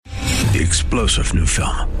The explosive new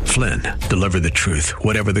film, Flynn, deliver the truth,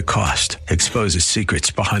 whatever the cost, exposes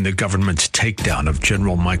secrets behind the government's takedown of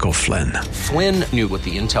General Michael Flynn. Flynn knew what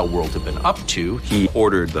the intel world had been up to. He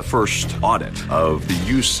ordered the first audit of the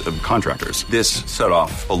use of contractors. This set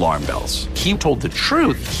off alarm bells. He told the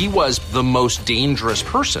truth. He was the most dangerous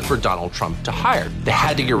person for Donald Trump to hire. They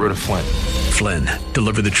had to get rid of Flynn. Flynn,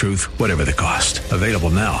 deliver the truth, whatever the cost. Available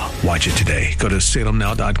now. Watch it today. Go to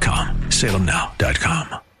salemnow.com.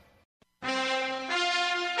 salemnow.com.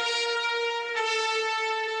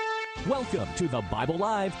 Welcome to the Bible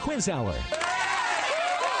Live Quiz Hour.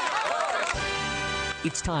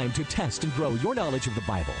 It's time to test and grow your knowledge of the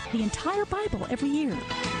Bible. The entire Bible every year.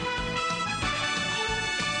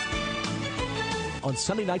 On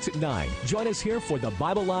Sunday nights at 9, join us here for the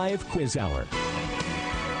Bible Live Quiz Hour.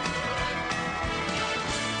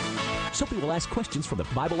 Soapy will ask questions from the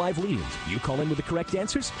Bible Live leaders. You call in with the correct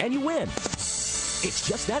answers, and you win. It's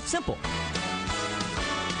just that simple.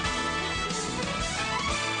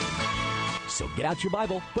 So get out your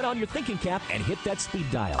Bible, put on your thinking cap, and hit that speed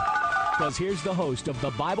dial. Because here's the host of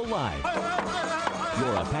the Bible Live,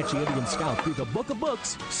 your Apache Indian scout through the book of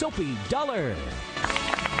books, Soapy Dollar.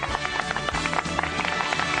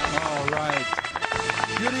 All right.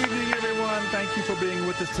 Good evening, everyone. Thank you for being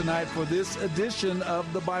with us tonight for this edition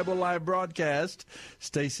of the Bible Live broadcast.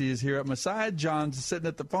 Stacy is here at my side. John's sitting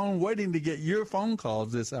at the phone waiting to get your phone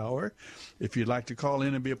calls this hour. If you'd like to call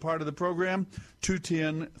in and be a part of the program,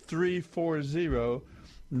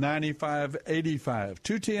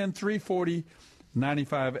 210-340-9585.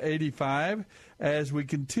 210-340-9585. As we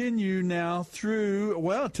continue now through,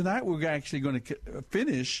 well, tonight we're actually going to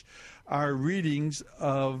finish our readings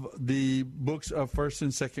of the books of 1st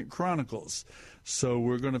and 2nd Chronicles. So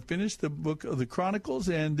we're going to finish the book of the Chronicles,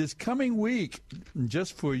 and this coming week,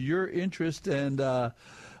 just for your interest and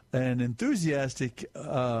enthusiastic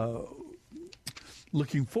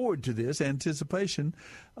looking forward to this, anticipation,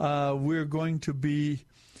 we're going to be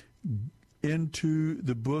into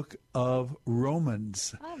the book of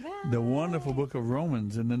Romans, the wonderful book of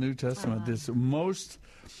Romans in the New Testament, this most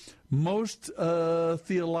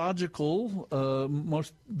theological,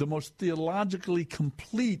 the most theologically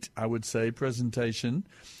complete, I would say, presentation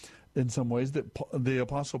in some ways that the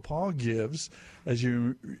Apostle Paul gives. As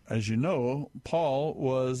you know, Paul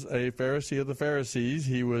was a Pharisee of the Pharisees.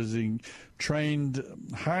 He was a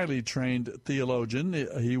highly trained theologian.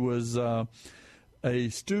 He was a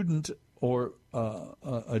student or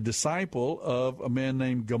a disciple of a man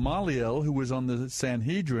named Gamaliel, who was on the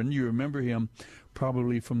Sanhedrin. You remember him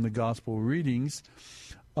probably from the gospel readings.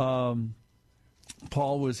 Paul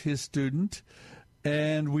was his student,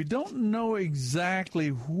 and we don't know exactly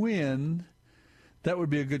when. That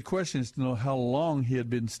would be a good question, is to know how long he had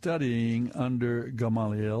been studying under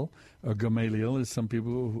Gamaliel, or Gamaliel, as some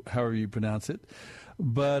people, however you pronounce it.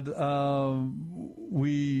 But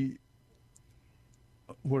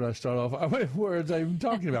where did I start off? Where was I even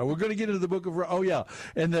talking about? We're going to get into the book of,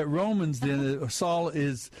 and that Romans then,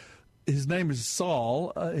 his name is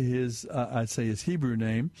Saul, I'd say his Hebrew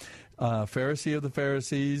name, Pharisee of the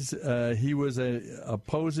Pharisees. He was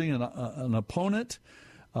opposing an opponent.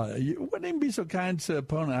 You wouldn't even be so kind to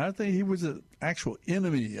opponent. I think he was an actual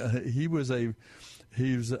enemy. He was a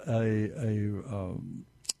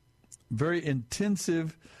very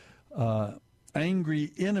intensive,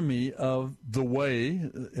 angry enemy of the way.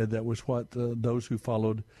 That was what those who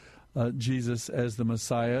followed Jesus as the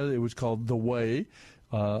Messiah. It was called the way.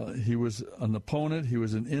 He was an opponent. He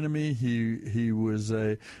was an enemy. He was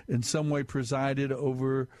in some way presided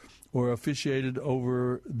over or officiated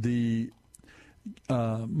over the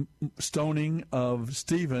stoning of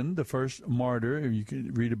Stephen, the first martyr. You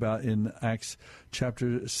can read about in Acts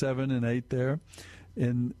chapter 7 and 8 there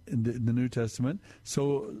in the New Testament.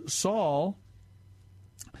 So Saul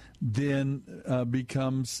then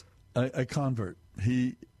becomes a convert.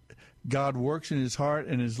 God works in his heart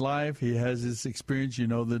and his life. He has this experience,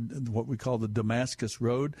 what we call the Damascus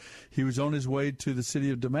Road. He was on his way to the city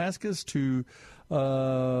of Damascus to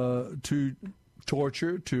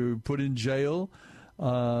torture, to put in jail,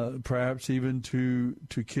 perhaps even to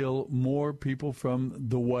kill more people from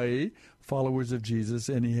the way, followers of Jesus,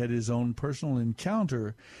 and he had his own personal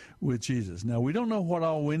encounter with Jesus. Now, we don't know what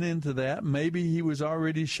all went into that. Maybe he was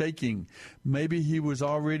already shaking. Maybe he was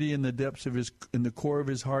already in the depths of in the core of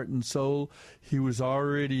his heart and soul, he was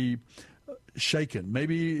already shaken.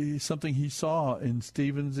 Maybe something he saw in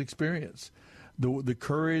Stephen's experience. The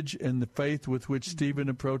courage and the faith with which Stephen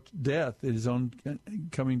approached death, his own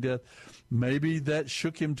coming death, maybe that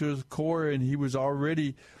shook him to his core, and he was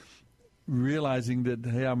already realizing that,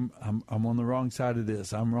 hey, I'm on the wrong side of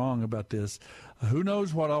this. I'm wrong about this. Who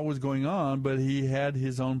knows what all was going on, but he had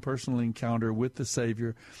his own personal encounter with the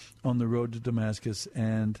Savior on the road to Damascus,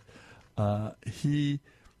 and he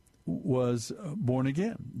was born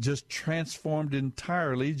again, just transformed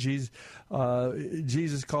entirely. Jesus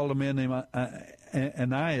called a man named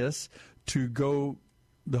Ananias to go.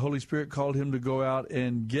 The Holy Spirit called him to go out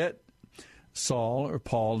and get Saul, or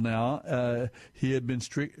Paul now. He had been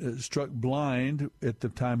struck blind at the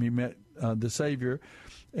time he met the Savior,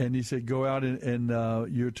 and he said, go out and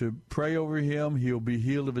you're to pray over him. He'll be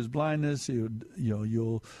healed of his blindness.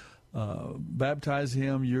 You'll baptize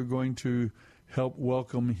him. You're going to help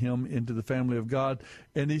welcome him into the family of God.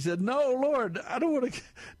 And he said, no, Lord, I don't want to.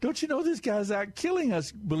 Don't you know this guy's out killing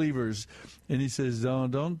us believers? And he says,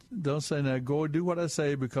 don't say that. Go do what I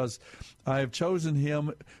say, because I have chosen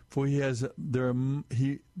him, for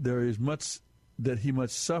there is much that he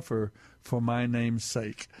must suffer for my name's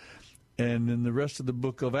sake. And in the rest of the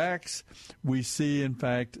book of Acts, we see, in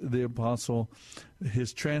fact, the apostle,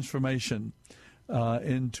 his transformation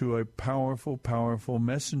into a powerful, powerful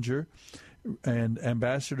messenger and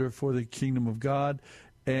ambassador for the kingdom of God,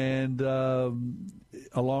 and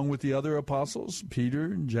along with the other apostles, Peter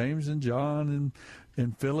and James and John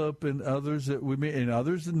and Philip and others that we meet, and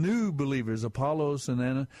others new believers, Apollos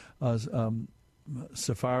and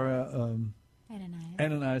Sapphira,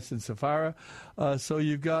 Ananias and Sapphira. So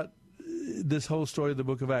you've got this whole story of the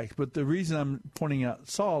book of Acts. But the reason I'm pointing out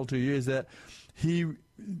Saul to you is that he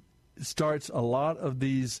starts a lot of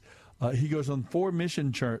these. He goes on 4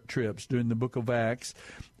 mission trips during the book of Acts,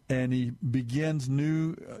 and he begins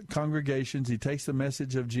new congregations. He takes the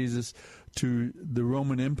message of Jesus to the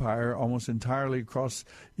Roman Empire almost entirely across,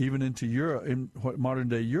 even into Europe, in what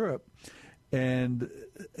modern-day Europe. And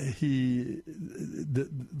the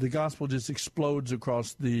gospel just explodes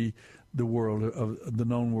across the world, of the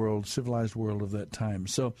known world, civilized world of that time.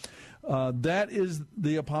 So that is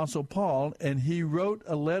the Apostle Paul, and he wrote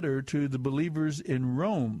a letter to the believers in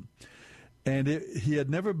Rome. And he had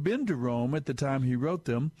never been to Rome at the time he wrote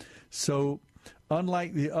them. So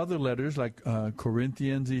unlike the other letters, like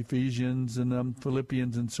Corinthians, Ephesians, and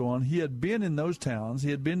Philippians, and so on, he had been in those towns. He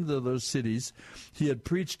had been to those cities. He had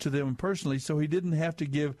preached to them personally, so he didn't have to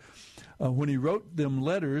give, when he wrote them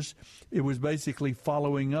letters, it was basically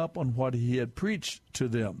following up on what he had preached to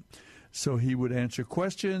them. So he would answer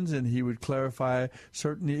questions, and he would clarify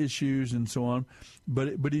certain issues and so on.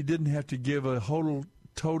 But he didn't have to give a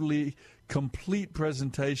totally complete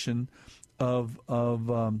presentation of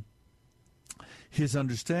his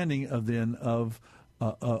understanding of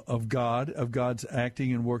God, of God's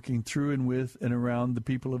acting and working through and with and around the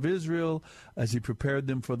people of Israel as he prepared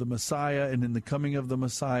them for the Messiah and in the coming of the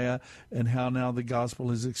Messiah, and how now the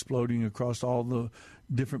gospel is exploding across all the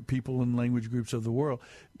different people and language groups of the world.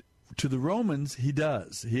 To the Romans, he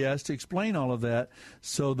does. He has to explain all of that.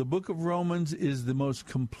 So the book of Romans is the most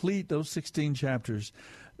complete, those 16 chapters.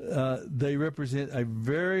 They represent a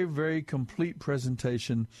very, very complete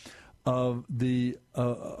presentation of the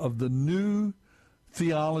new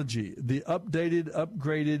theology, the updated,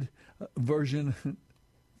 upgraded version,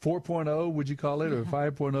 4.0, would you call it, or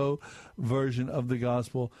 5.0 version of the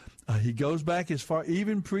gospel. He goes back as far,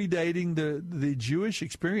 even predating the Jewish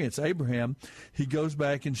experience, Abraham. He goes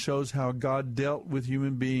back and shows how God dealt with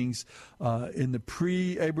human beings in the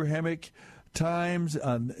pre-Abrahamic times,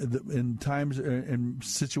 in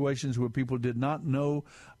situations where people did not know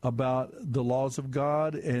about the laws of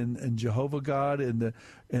God and Jehovah God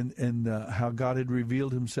and how God had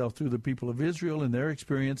revealed himself through the people of Israel and their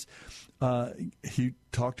experience. He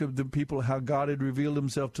talked to the people how God had revealed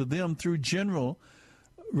himself to them through general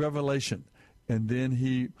revelation. And then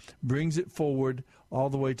he brings it forward all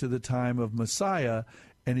the way to the time of Messiah.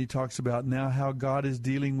 And he talks about now how God is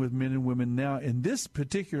dealing with men and women now in this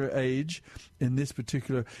particular age, and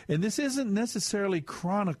this isn't necessarily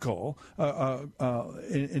chronicle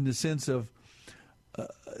in the sense of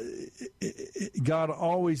God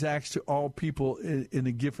always acts to all people in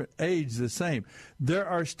a different age the same. There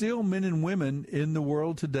are still men and women in the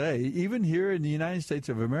world today, even here in the United States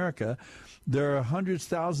of America, there are hundreds,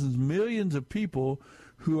 thousands, millions of people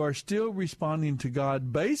who are still responding to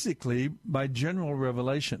God basically by general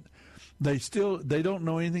revelation. They don't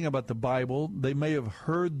know anything about the Bible. They may have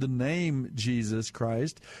heard the name Jesus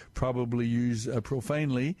Christ, probably used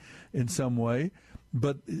profanely in some way.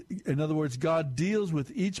 But in other words, God deals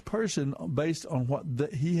with each person based on what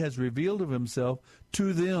he has revealed of himself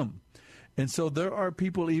to them. And so there are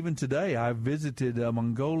people even today. I've visited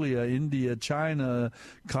Mongolia, India, China,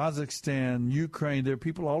 Kazakhstan, Ukraine. There are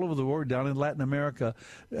people all over the world, down in Latin America,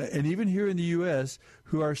 and even here in the U.S.,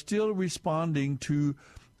 who are still responding to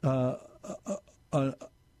an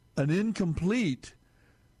incomplete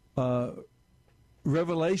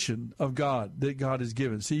revelation of God that God has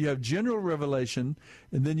given. So you have general revelation,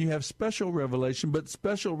 and then you have special revelation, but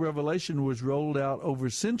special revelation was rolled out over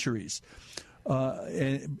centuries.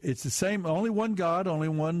 And it's the same, only one God, only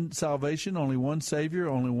one salvation, only one Savior,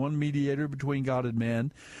 only one mediator between God and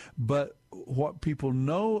man. But what people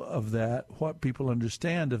know of that, what people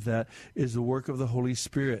understand of that, is the work of the Holy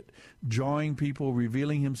Spirit, drawing people,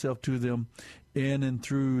 revealing himself to them in and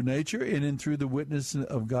through nature, and in through the witness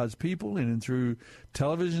of God's people, and in through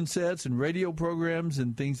television sets and radio programs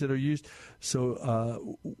and things that are used.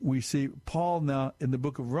 So we see Paul now in the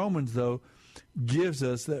book of Romans, though, gives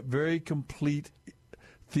us that very complete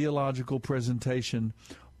theological presentation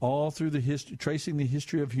all through the history, tracing the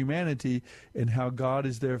history of humanity and how God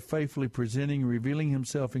is there faithfully presenting, revealing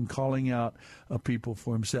himself, and calling out a people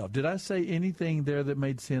for himself. Did I say anything there that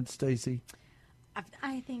made sense, Stacy?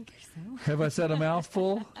 I think so. Have I said a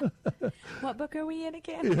mouthful? What book are we in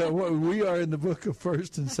again? Yeah, well, we are in the book of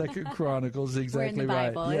 1st and 2nd Chronicles. Exactly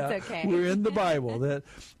right. We're in the Bible. Yeah, it's okay. We're in the Bible.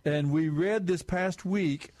 And we read this past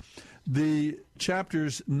week the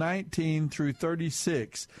chapters 19 through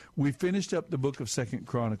 36. We finished up the book of 2nd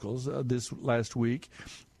Chronicles this last week.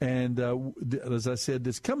 And as I said,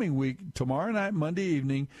 this coming week, tomorrow night, Monday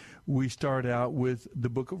evening, we start out with the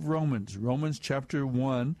book of Romans, Romans chapter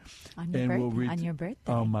 1. On your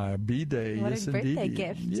birthday. On my B-Day, what yes, a birthday indeed.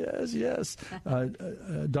 gift. Yes.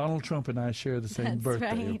 Donald Trump and I share the same That's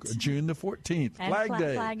birthday, right. June the 14th, And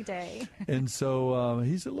Flag Day. And so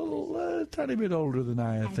he's a little tiny bit older than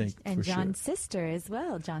I think. And for John's sure. sister as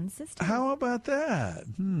well. John's sister. How about that?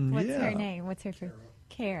 What's her name? What's her first?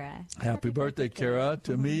 Kara. Happy birthday, Kara,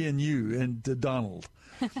 to me and you and to Donald.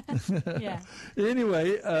 Yeah.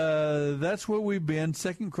 Anyway, that's where we've been,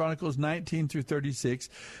 2nd Chronicles 19 through 36.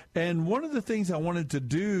 And one of the things I wanted to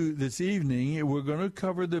do this evening, we're going to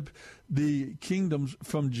cover the kingdoms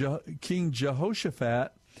from King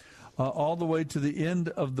Jehoshaphat all the way to the end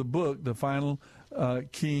of the book, the final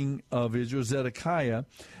king of Israel, Zedekiah.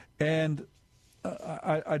 And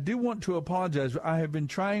I do want to apologize. I have been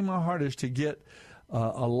trying my hardest to get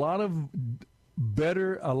a lot of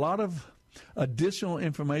additional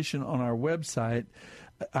information on our website.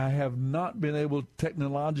 I have not been able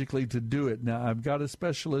technologically to do it. Now, I've got a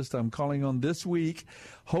specialist I'm calling on this week.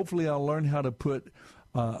 Hopefully, I'll learn how to put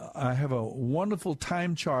I have a wonderful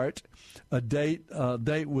time chart, a date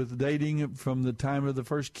with dating from the time of the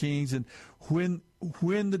first kings and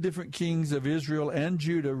when the different kings of Israel and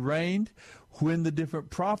Judah reigned, when the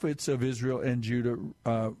different prophets of Israel and Judah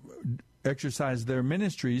exercise their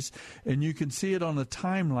ministries, and you can see it on a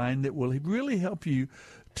timeline that will really help you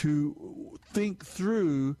to think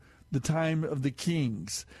through the time of the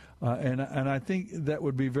kings, and I think that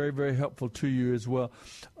would be very, very helpful to you as well.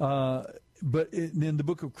 But in the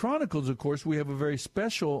book of Chronicles, of course, we have a very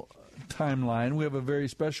special timeline. We have a very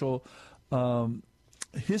special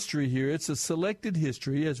history here. It's a selected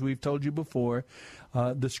history, as we've told you before.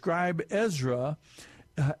 The scribe Ezra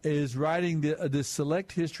is writing this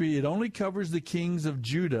select history. It only covers the kings of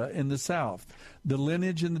Judah in the south, the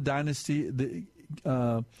lineage and the dynasty, the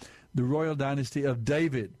royal dynasty of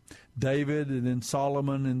David, and then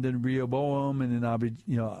Solomon, and then Rehoboam, and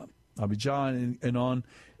then Abijah, and on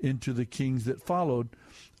into the kings that followed.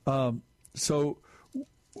 So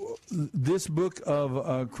this book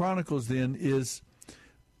of Chronicles then is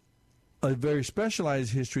a very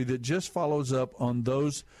specialized history that just follows up on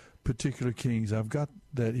those particular kings. I've got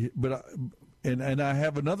that, but I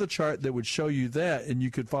have another chart that would show you that, and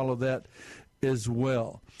you could follow that as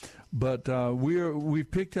well. But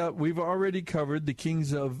we've already covered the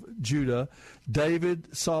kings of Judah: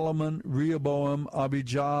 David, Solomon, Rehoboam,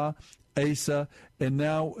 Abijah, Asa, and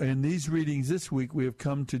now in these readings this week we have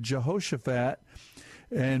come to Jehoshaphat,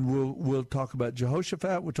 and we'll talk about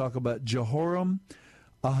Jehoshaphat. We'll talk about Jehoram,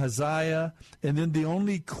 Ahaziah, and then the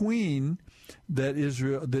only queen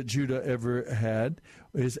that Judah ever had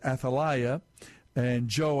is Athaliah,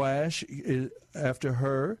 and Joash is after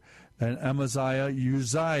her, and Amaziah,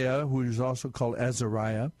 Uzziah, who is also called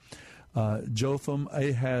Azariah, Jotham,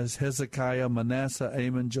 Ahaz, Hezekiah, Manasseh,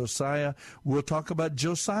 Amon, Josiah. We'll talk about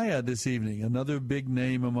Josiah this evening, another big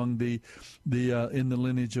name among the in the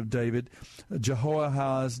lineage of David.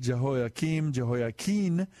 Jehoahaz, Jehoiakim,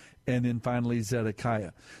 and then finally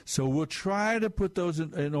Zedekiah. So we'll try to put those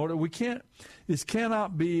in order. This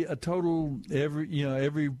cannot be a total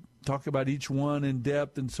every talk about each one in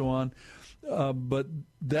depth and so on. But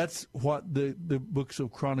that's what the books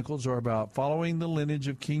of Chronicles are about, following the lineage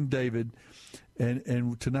of King David.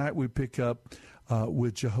 And tonight we pick up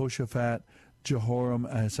with Jehoshaphat, Jehoram,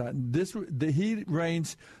 he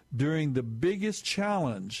reigns during the biggest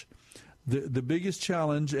challenge, the biggest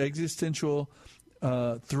challenge, existential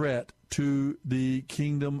threat to the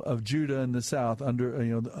kingdom of Judah in the south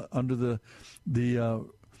under the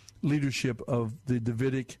leadership of the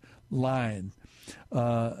Davidic line.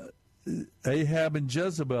 Ahab and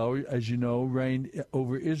Jezebel, as you know, reigned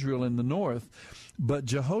over Israel in the north, but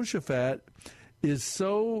Jehoshaphat is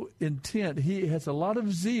so intent. He has a lot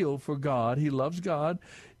of zeal for God. He loves God,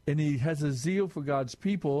 and he has a zeal for God's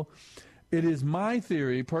people. It is my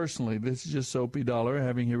theory, personally, this is just Soapy Dollar,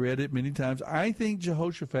 having read it many times, I think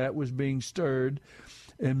Jehoshaphat was being stirred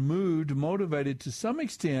and motivated to some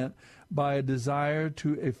extent by a desire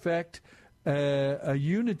to effect a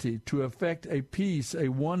unity, to effect a peace, a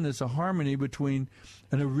oneness, a harmony between,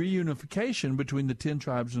 and a reunification between the 10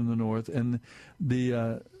 tribes in the north and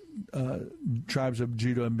the tribes of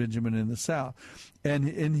Judah and Benjamin in the south. And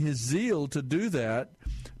in his zeal to do that,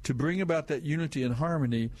 to bring about that unity and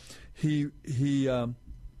harmony, he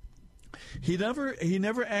never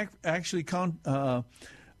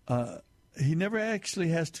actually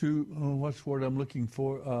has to, what's the word I'm looking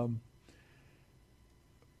for?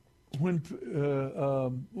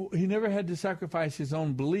 He never had to sacrifice his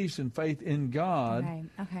own beliefs and faith in God. Right.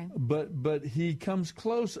 Okay. But he comes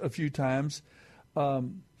close a few times.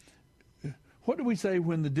 What do we say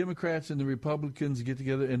when the Democrats and the Republicans get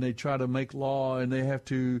together and they try to make law and they have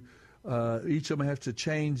to, each of them have to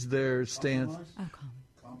change their stance?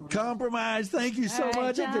 Compromise. Thank you so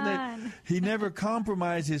much. He never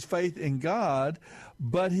compromised his faith in God,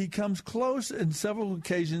 but he comes close in several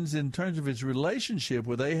occasions in terms of his relationship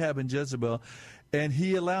with Ahab and Jezebel, and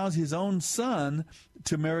he allows his own son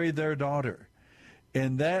to marry their daughter.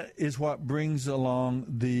 And that is what brings along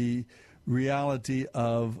the reality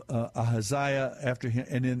of Ahaziah after him,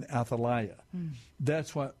 and then Athaliah.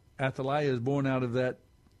 That's what Athaliah is born out of that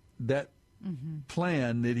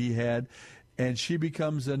plan that he had, and she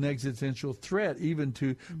becomes an existential threat even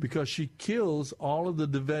to because she kills all of the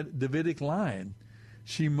Davidic line.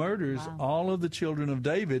 She murders all of the children of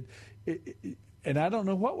David, and I don't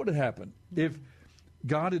know what would have happened if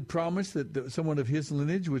God had promised that someone of his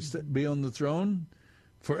lineage would be on the throne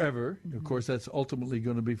forever. Of course, that's ultimately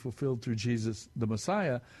going to be fulfilled through Jesus, the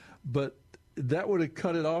Messiah, but that would have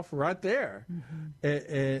cut it off right there.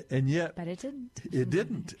 And yet, but it didn't. It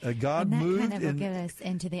didn't. God and that moved. Kind of will get us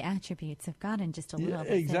into the attributes of God in just a little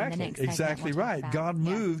bit. Exactly right. God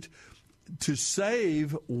moved to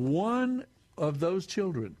save one of those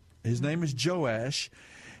children. His name is Joash,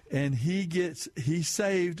 and he's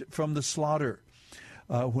saved from the slaughter.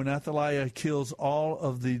 When Athaliah kills all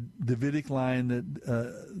of the Davidic line,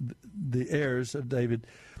 the heirs of David,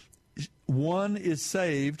 one is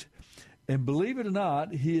saved, and believe it or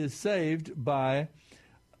not, he is saved by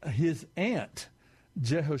his aunt,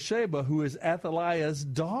 Jehosheba, who is Athaliah's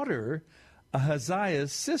daughter,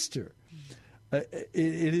 Ahaziah's sister. It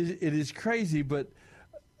is crazy, but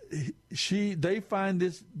they find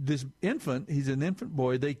this infant. He's an infant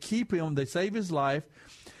boy. They keep him. They save his life.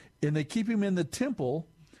 And they keep him in the temple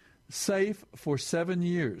safe for 7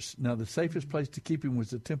 years. Now, the safest place to keep him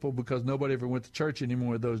was the temple because nobody ever went to church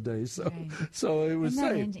anymore those days. So it was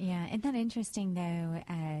safe. Isn't that interesting, though,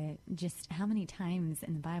 just how many times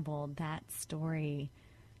in the Bible that story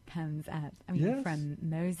comes up? I mean, from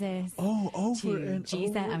Moses to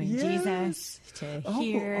Jesus. Jesus to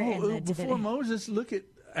here. Before Moses, look at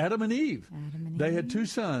Adam and Eve. They had two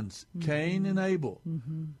sons, Cain and Abel.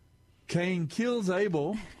 Cain kills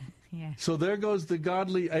Abel. So there goes the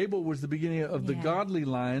godly. Abel was the beginning of the godly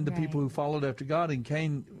line, the people who followed after God, and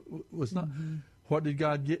Cain was not. What did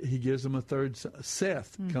God get? He gives him a third son.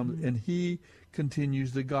 Seth comes, and he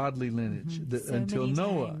continues the godly lineage until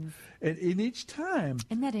Noah. And in each time.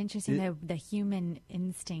 Isn't that interesting, though, the human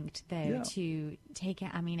instinct, though, to take it,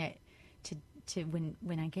 I mean, to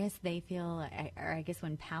when I guess they feel, or I guess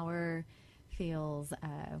when power feels,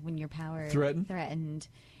 when your power threatened,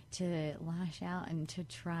 to lash out and to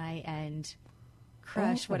try and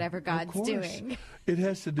crush whatever God's doing. It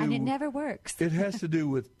has to do, and it never works. It has to do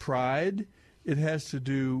with pride. It has to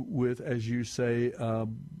do with, as you say,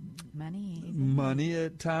 money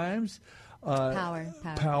at times,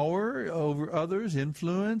 power over others,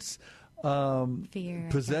 influence, fear,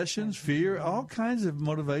 possessions, fear, all kinds of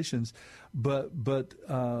motivations. But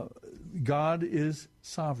God is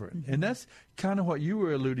sovereign. And that's kind of what you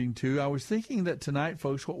were alluding to. I was thinking that tonight,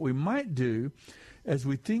 folks, what we might do as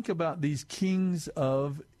we think about these kings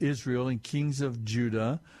of Israel and kings of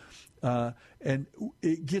Judah, And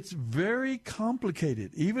it gets very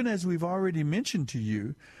complicated. Even as we've already mentioned to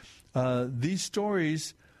you, these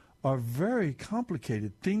stories are very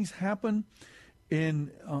complicated. Things happen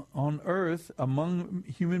on earth among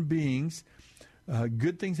human beings.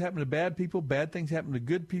 Good things happen to bad people. Bad things happen to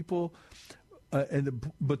good people.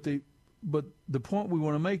 But the point we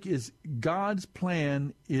want to make is God's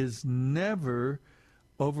plan is never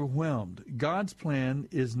overwhelmed. God's plan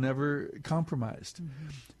is never compromised.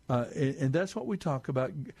 And that's what we talk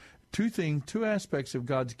about. Two aspects of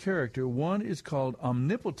God's character. One is called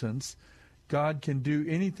omnipotence. God can do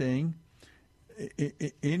anything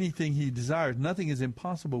he desires. Nothing is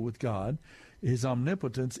impossible with God, his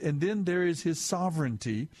omnipotence. And then there is his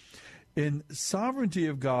sovereignty. In sovereignty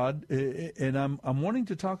of God, and I'm wanting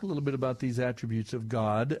to talk a little bit about these attributes of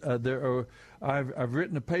God. I've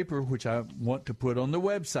written a paper which I want to put on the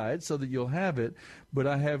website so that you'll have it, but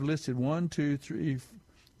I have listed 1, 2, 3,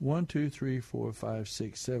 4, 5,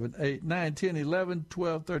 6, 7, 8, 9, 10, 11,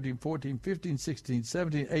 12, 13, 14, 15, 16,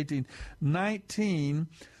 17, 18, 19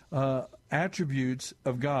 attributes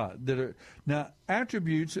of God that are now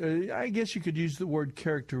attributes. I guess you could use the word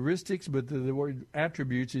characteristics, but the word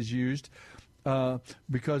attributes is used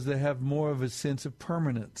because they have more of a sense of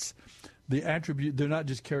permanence. The attribute, they're not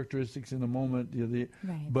just characteristics in a moment,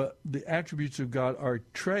 right. But the attributes of God are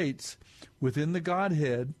traits within the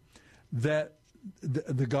Godhead that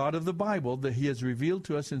the God of the Bible that He has revealed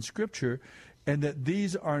to us in Scripture, and that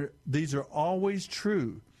these are always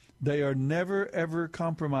true. They are never, ever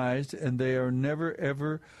compromised, and they are never,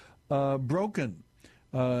 ever broken.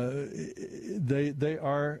 They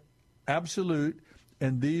are absolute,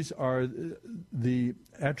 and these are the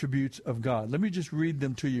attributes of God. Let me just read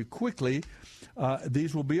them to you quickly.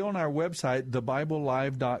 These will be on our website,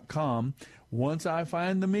 thebiblelive.com. Once I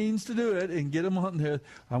find the means to do it and get them on there,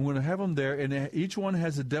 I'm going to have them there, and each one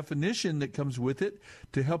has a definition that comes with it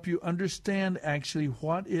to help you understand actually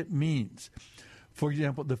what it means. For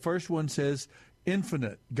example, the first one says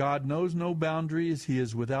infinite. God knows no boundaries. He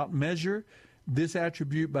is without measure. This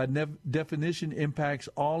attribute, by definition, impacts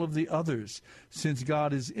all of the others. Since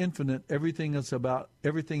God is infinite, everything else about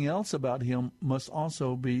Him must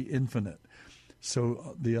also be infinite.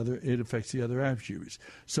 So it affects the other attributes.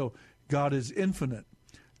 So God is infinite.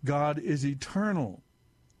 God is eternal.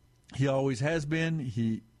 He always has been.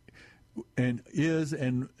 He and is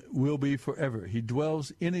and will be forever. He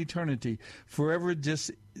dwells in eternity. Forever,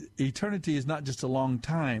 eternity is not just a long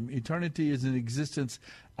time. Eternity is an existence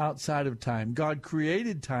outside of time. God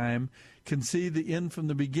created time, can see the end from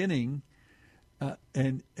the beginning,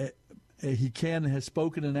 and He has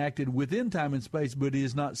spoken and acted within time and space, but He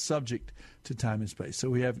is not subject to time and space. So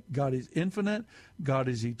we have God is infinite, God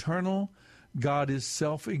is eternal, God is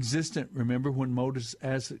self-existent. Remember when Moses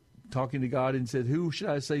asked, talking to God, and said, "Who should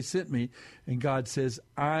I say sent me?" And God says,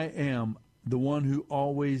 "I am the one who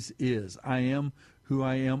always is. I am who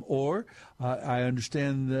I am." Or I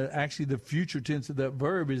understand that actually the future tense of that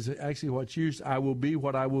verb is actually what's used. I will be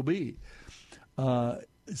what I will be.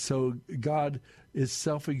 So God is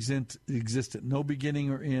self-existent. No beginning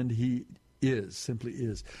or end. He is, simply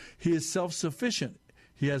is. He is self-sufficient.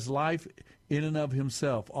 He has life in and of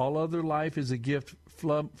Himself. All other life is a gift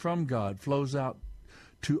from God, flows out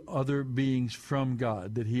to other beings from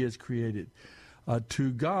God that He has created.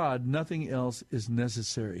 To God, nothing else is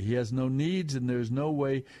necessary. He has no needs, and there's no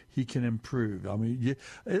way He can improve. I mean,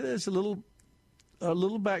 there's a little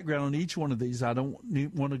background on each one of these. I don't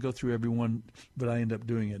want to go through every one, but I end up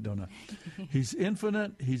doing it, don't I? He's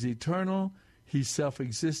infinite. He's eternal. He's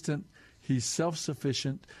self-existent. He's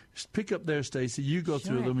self-sufficient. Just pick up there, Stacy. You go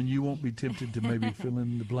through them, and you won't be tempted to maybe fill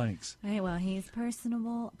in the blanks. Right. Well, He's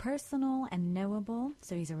personal and knowable.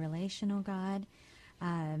 So He's a relational God.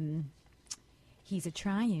 He's a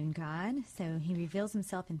triune God. So He reveals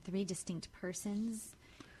Himself in three distinct persons.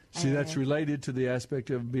 See, that's related to the aspect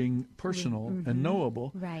of being personal and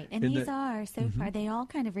knowable. Right. And these are, so far, they all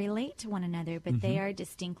kind of relate to one another, but they are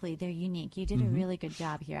they're unique. You did a really good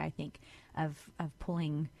job here, I think, of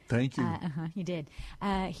pulling. Thank you. You did.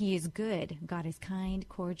 He is good. God is kind,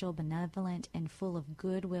 cordial, benevolent, and full of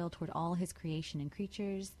goodwill toward all His creation and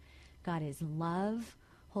creatures. God is love,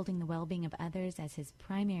 holding the well-being of others as His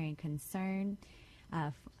primary concern.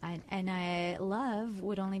 Love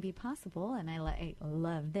would only be possible, and I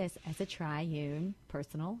love this, as a triune,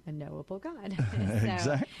 personal, and knowable God.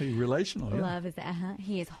 Exactly, relational. Yeah. Love is,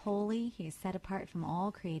 He is holy. He is set apart from all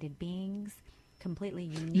created beings, completely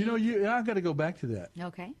unique. You know, I got to go back to that.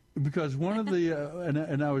 Okay. Because one of the,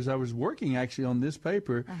 and I was working actually on this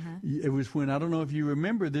paper. It was when, I don't know if you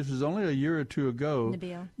remember, this was only a year or two ago.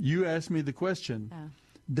 Nabil. You asked me the question,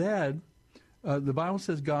 Dad, The Bible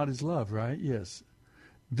says God is love, right? Yes.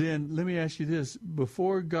 Then let me ask you this.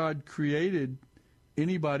 Before God created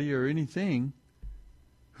anybody or anything,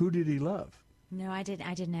 who did he love? No, I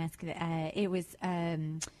didn't ask that.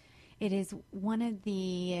 It is one of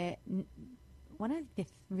the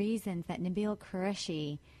reasons that Nabil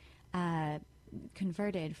Qureshi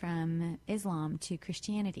converted from Islam to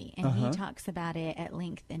Christianity, and he talks about it at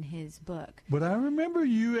length in his book. But I remember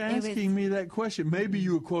you asking me that question. Maybe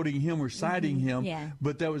you were quoting him or citing him,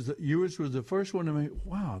 but that was yours was the first one to make.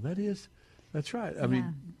 Wow, that's right. I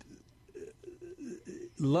mean,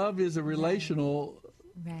 love is a relational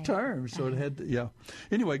term, so it had to,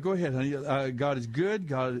 Anyway, go ahead, honey. God is good.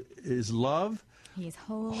 God is love. He is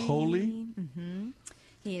holy. Mm-hmm.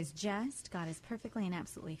 He is just. God is perfectly and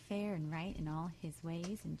absolutely fair and right in all his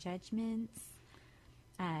ways and judgments.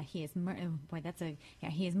 He is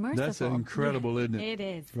he is merciful. That's incredible, isn't it? It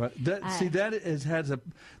is. Right. That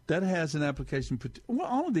has an application. Well,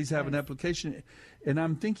 all of these have an application, and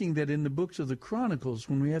I'm thinking that in the books of the Chronicles,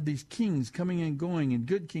 when we have these kings coming and going, and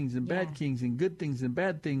good kings and bad kings, and good things and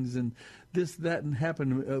bad things, and this, that, and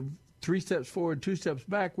happen, 3 steps forward, 2 steps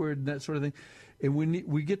backward, and that sort of thing, and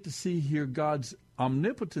we get to see here God's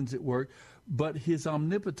omnipotence at work, but his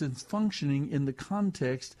omnipotence functioning in the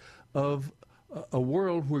context of a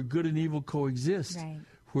world where good and evil coexist,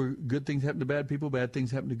 where good things happen to bad people, bad things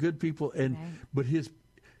happen to good people, and but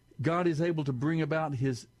God is able to bring about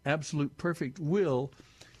his absolute perfect will,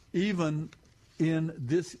 even in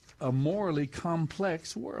this morally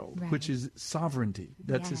complex world, which is sovereignty.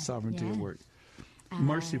 That's his sovereignty at work.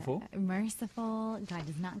 Merciful. Merciful. God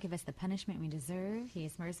does not give us the punishment we deserve. He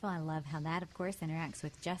is merciful. I love how that, of course, interacts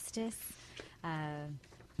with justice.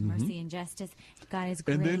 Mercy and justice. God is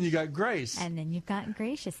gracious. And then you got grace. And then you've got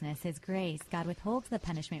graciousness, his grace. God withholds the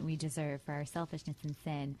punishment we deserve for our selfishness and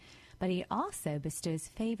sin. But he also bestows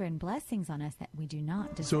favor and blessings on us that we do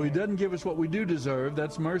not deserve. So he doesn't give us what we do deserve.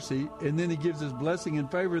 That's mercy. And then he gives us blessing and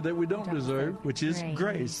favor that we don't deserve, which is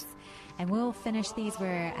grace. And we'll finish these. We're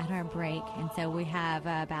at our break. And so we have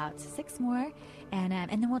about 6 more. And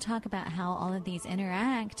then we'll talk about how all of these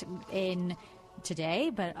interact in today,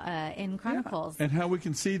 but in Chronicles. And how we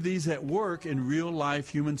can see these at work in real life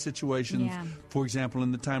human situations, for example,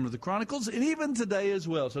 in the time of the Chronicles, and even today as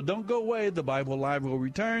well. So don't go away. The Bible Live will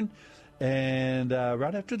return, and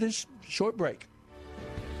right after this short break.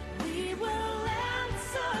 We will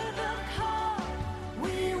answer the call.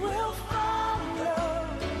 We will follow,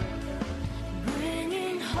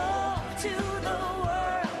 bringing hope to the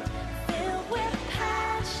world, filled with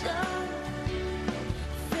passion,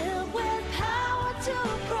 filled with power to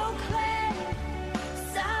proclaim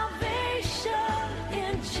salvation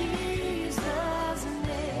in Jesus'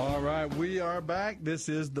 name. All right, we are back. This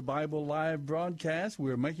is the Bible Live broadcast.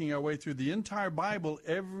 We're making our way through the entire Bible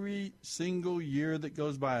every single year that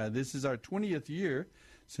goes by. This is our 20th year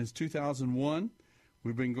since 2001.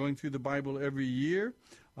 We've been going through the Bible every year.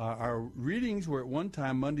 Our readings were at one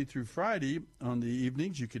time Monday through Friday on the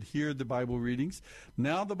evenings. You could hear the Bible readings.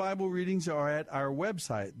 Now the Bible readings are at our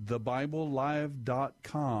website,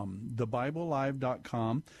 thebiblelive.com,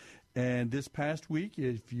 thebiblelive.com. And this past week,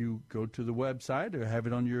 if you go to the website or have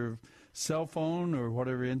it on your cell phone or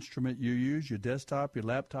whatever instrument you use, your desktop, your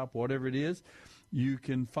laptop, whatever it is, you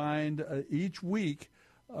can find each week,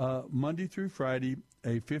 Monday through Friday,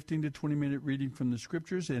 a 15 to 20-minute reading from the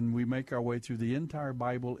Scriptures, and we make our way through the entire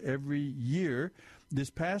Bible every year. This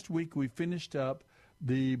past week, we finished up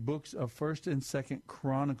the books of 1st and 2nd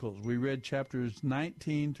Chronicles. We read chapters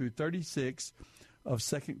 19 through 36 of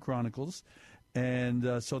 2nd Chronicles,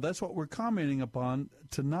 and so that's what we're commenting upon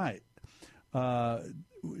tonight.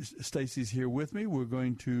 Stacy's here with me. We're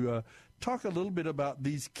going to talk a little bit about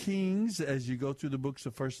these kings as you go through the books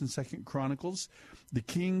of 1st and 2nd Chronicles, the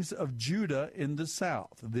kings of Judah in the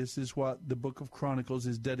south. This is what the book of Chronicles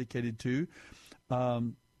is dedicated to.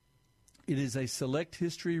 It is a select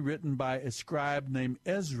history written by a scribe named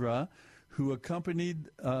Ezra, who accompanied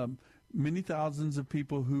many thousands of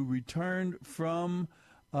people who returned from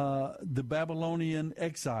the Babylonian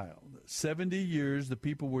exile. 70 years, the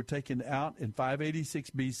people were taken out in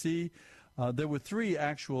 586 B.C. There were 3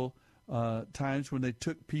 actual times when they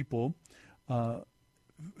took people,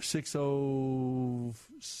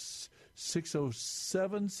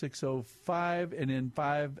 607, 605, and then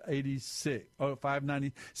 586,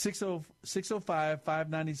 605,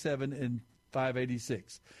 597, and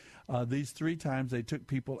 586. These 3 times they took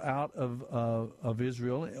people out of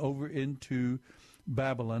Israel over into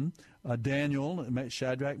Babylon. Daniel,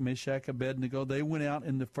 Shadrach, Meshach, Abednego, they went out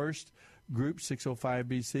in the first group, 605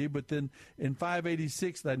 B.C., but then in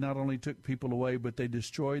 586 they not only took people away, but they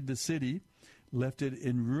destroyed the city, left it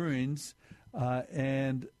in ruins,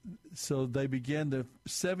 And so they began the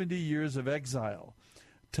 70 years of exile,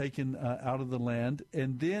 taken out of the land.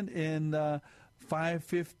 And then in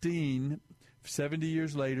 515, 70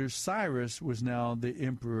 years later, Cyrus was now the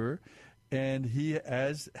emperor, and he,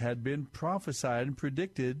 as had been prophesied and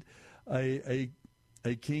predicted, a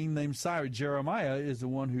king named Cyrus. Jeremiah is the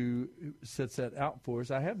one who sets that out for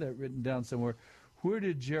us. I have that written down somewhere. Where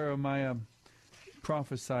did Jeremiah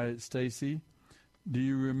prophesy, Stacy? Do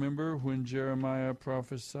you remember when Jeremiah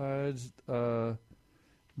prophesied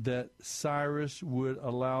that Cyrus would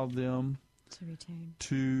allow them to return,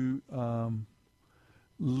 to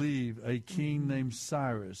leave? A king named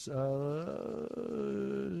Cyrus,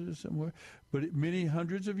 somewhere, but many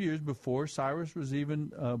hundreds of years before Cyrus was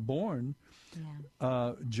even born,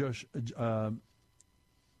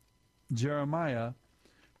 Jeremiah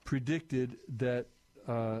predicted that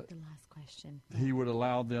the last question, he would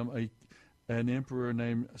allow them an emperor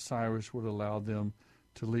named Cyrus would allow them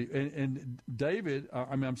to leave. And David,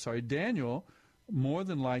 Daniel, more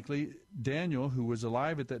than likely, Daniel, who was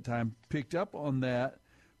alive at that time, picked up on that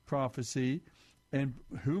prophecy, and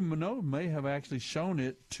who may have actually shown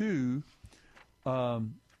it to Cyrus.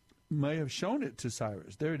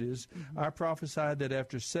 There it is. I prophesied that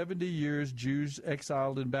after 70 years, Jews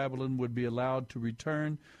exiled in Babylon would be allowed to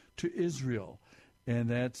return to Israel.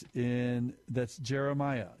 And that's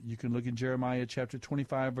Jeremiah. You can look in Jeremiah chapter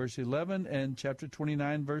 25, verse 11, and chapter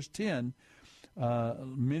 29, verse 10.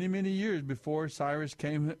 Many, many years before Cyrus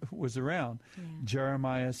was around,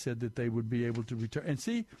 Jeremiah said that they would be able to return. And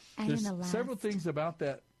see, there's several things about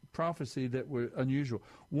that prophecy that were unusual.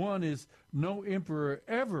 One is no emperor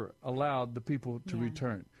ever allowed the people to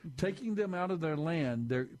return. Taking them out of their land,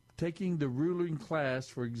 they're taking the ruling class,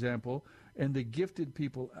 for example, and the gifted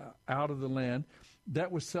people out of the land.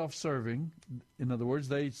 That was self-serving. In other words,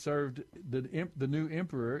 they served the new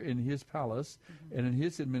emperor in his palace and in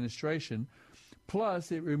his administration.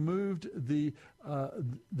 Plus, it removed the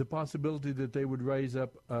possibility that they would raise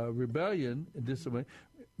up rebellion in this way,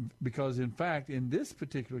 because in fact, in this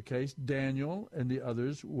particular case, Daniel and the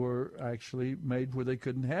others were actually made where they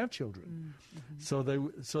couldn't have children. So they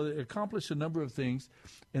accomplished a number of things,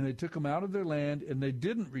 and they took them out of their land, and they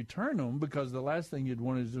didn't return them, because the last thing you'd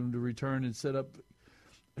want is them to return and set up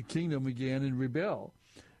a kingdom again and rebel.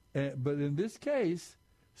 But in this case,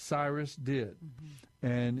 Cyrus did,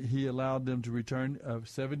 and he allowed them to return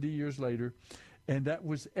 70 years later. And that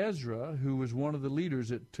was Ezra, who was one of the leaders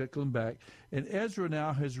that took them back. And Ezra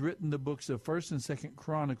now has written the books of 1st and 2nd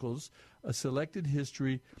Chronicles, a selected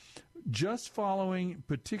history, just following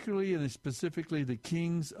particularly and specifically the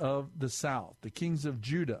kings of the south, the kings of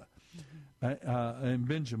Judah and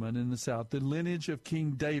Benjamin in the south, the lineage of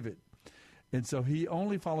King David. And so he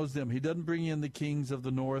only follows them. He doesn't bring in the kings of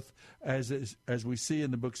the north as we see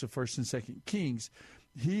in the books of 1st and 2nd Kings.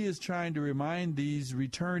 He is trying to remind these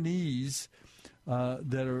returnees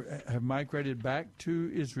that have migrated back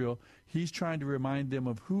to Israel. He's trying to remind them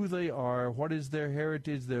of who they are, what is their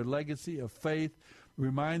heritage, their legacy of faith,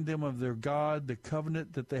 remind them of their God, the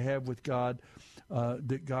covenant that they have with God,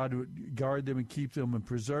 that God would guard them and keep them and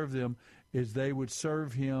preserve them as they would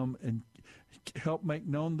serve him and help make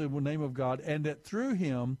known the name of God, and that through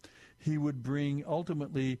him he would bring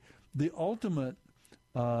ultimately the ultimate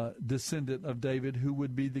descendant of David, who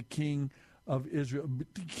would be the king of Israel,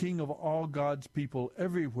 the king of all God's people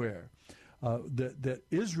everywhere. That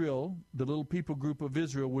Israel, the little people group of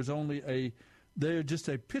Israel, was only they're just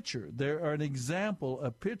a picture. They're an example,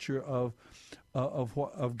 a picture of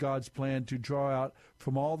God's plan to draw out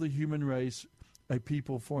from all the human race a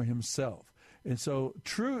people for himself. And so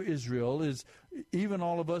true Israel is even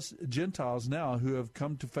all of us Gentiles now who have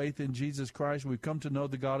come to faith in Jesus Christ. We've come to know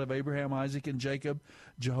the God of Abraham, Isaac, and Jacob,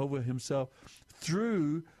 Jehovah himself,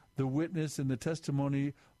 through the witness and the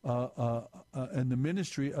testimony and the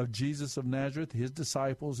ministry of Jesus of Nazareth, his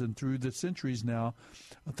disciples, and through the centuries now,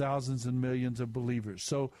 thousands and millions of believers.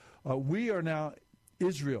 So we are now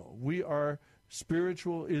Israel. We are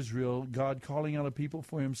spiritual Israel, God calling out a people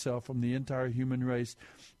for himself from the entire human race.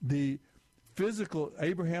 The physical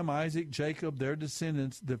Abraham, Isaac, Jacob, their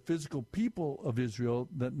descendants, the physical people of Israel,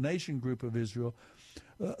 the nation group of Israel,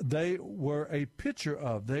 they were a picture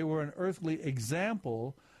of, they were an earthly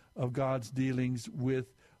example of God's dealings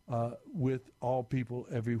with all people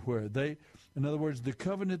everywhere. In other words, the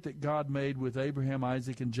covenant that God made with Abraham,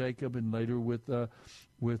 Isaac, and Jacob, and later with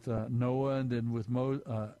Noah, and then with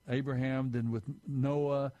Abraham, then with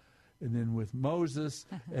Noah, and then with Moses,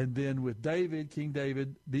 and then with David, King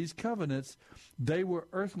David, these covenants, they were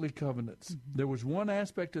earthly covenants. There was one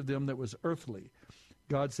aspect of them that was earthly.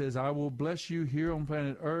 God says, I will bless you here on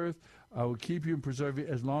planet Earth. I will keep you and preserve you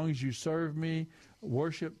as long as you serve me,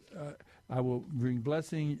 worship. I will bring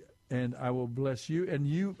blessing, and I will bless you,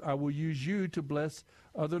 and I will use you to bless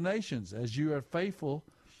other nations. As you are faithful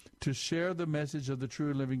to share the message of the true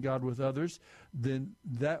and living God with others, then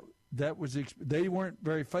that was they weren't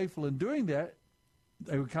very faithful in doing that.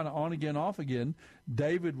 They were kind of on again, off again.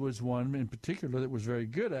 David was one in particular that was very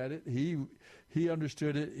good at it. He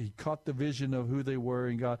understood it. He caught the vision of who they were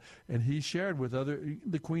in God, and he shared with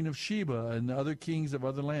the Queen of Sheba and the other kings of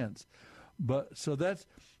other lands. But so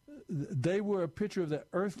they were a picture of the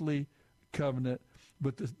earthly covenant,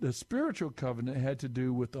 but the spiritual covenant had to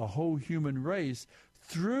do with the whole human race.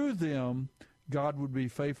 Through them, God would be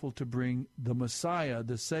faithful to bring the Messiah,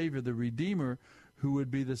 the Savior, the Redeemer, who would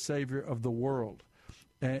be the Savior of the world.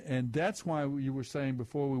 And that's why you were saying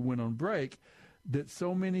before we went on break that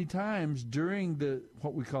so many times during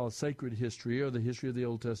what we call sacred history or the history of the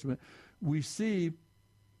Old Testament, we see,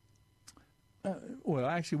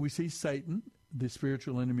 we see Satan, the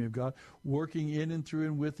spiritual enemy of God, working in and through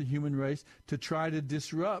and with the human race to try to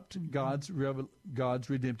disrupt God's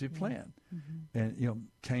redemptive plan. Mm-hmm. And,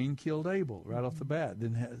 Cain killed Abel right off the bat.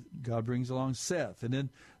 Then God brings along Seth. And then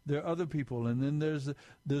there are other people. And then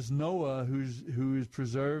there's Noah who is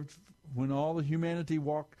preserved when all the humanity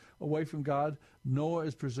walked away from God. Noah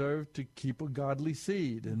is preserved to keep a godly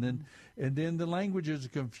seed. And then the languages are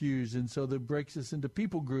confused. And so that breaks us into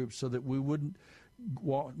people groups so that we wouldn't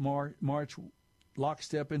march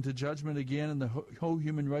lockstep into judgment again, and the whole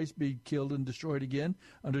human race be killed and destroyed again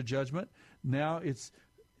under judgment. Now it's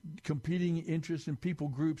competing interests in people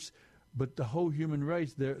groups, but the whole human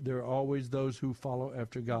race, there are always those who follow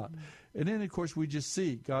after God. Mm-hmm. And then, of course, we just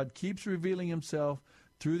see God keeps revealing himself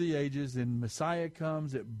through the ages, and Messiah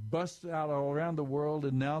comes, it busts out all around the world,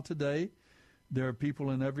 and now today there are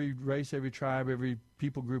people in every race, every tribe, every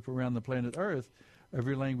people group around the planet Earth,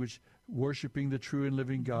 every language, worshiping the true and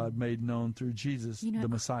living God made known through Jesus, the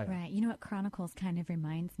Messiah. Right. You know what Chronicles kind of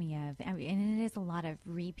reminds me of? I mean, and it is a lot of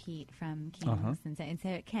repeat from Kings, and so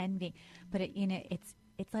it can be, but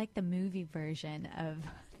it's like the movie version of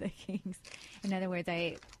the Kings. In other words,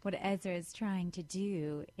 what Ezra is trying to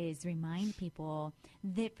do is remind people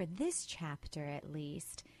that for this chapter, at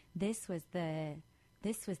least, this was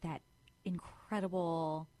that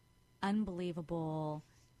incredible, unbelievable,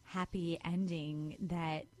 happy ending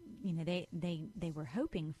that they were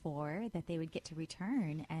hoping for, that they would get to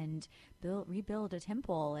return and rebuild a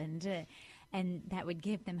temple, and that would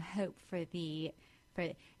give them hope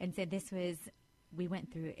and so this was, we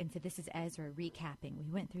went through, and so this is Ezra recapping.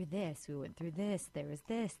 We went through this, there was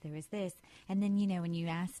this, and then when you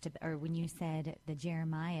asked, or when you said the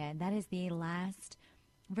Jeremiah, that is the last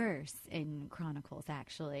verse in Chronicles,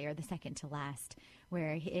 actually, or the second to last,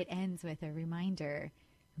 where it ends with a reminder.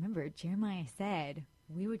 Remember, Jeremiah said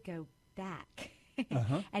we would go back.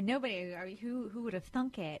 And nobody, who would have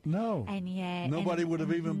thunk it? No. And yet nobody would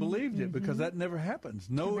have even believed it, because that never happens.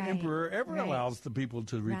 No emperor ever allows the people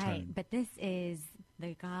to return. Right. But this is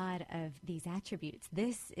the God of these attributes.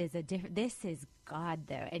 This is God,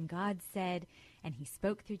 though. And God said, and he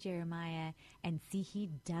spoke through Jeremiah, and see, he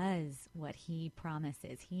does what he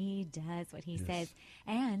promises. He does what he says.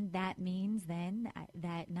 And that means then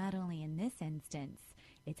that not only in this instance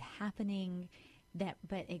it's happening,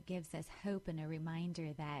 but it gives us hope and a reminder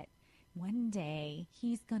that one day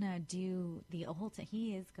he's going to do the ultimate.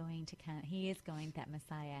 He is going to come. He is going, that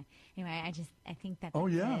Messiah. Anyway, I think that. Oh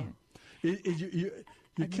yeah,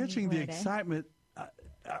 you're catching the excitement.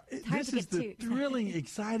 This is the thrilling,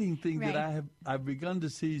 exciting thing that I've begun to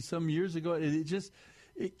see some years ago.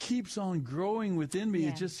 It keeps on growing within me. Yeah.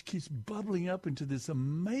 It just keeps bubbling up into this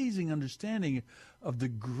amazing understanding of the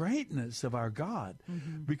greatness of our God,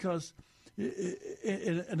 because.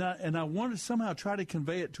 And I want to somehow try to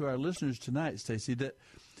convey it to our listeners tonight, Stacy, that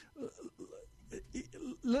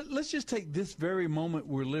let's just take this very moment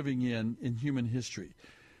we're living in human history.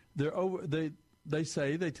 They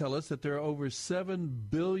tell us that there are over 7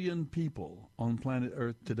 billion people on planet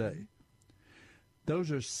Earth today.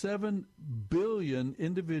 Those are 7 billion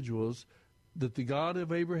individuals that the God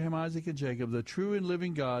of Abraham, Isaac, and Jacob, the true and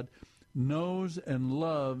living God, knows and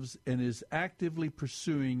loves and is actively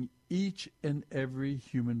pursuing each and every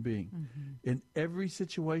human being in every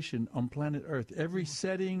situation on planet Earth, every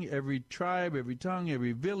setting, every tribe, every tongue,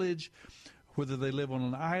 every village, whether they live on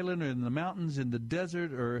an island or in the mountains, in the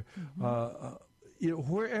desert, or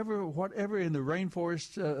wherever, whatever, in the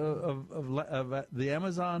rainforest of the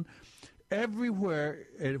Amazon, everywhere,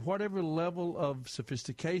 at whatever level of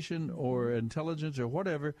sophistication or intelligence or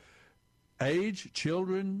whatever, age,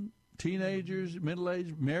 children, teenagers,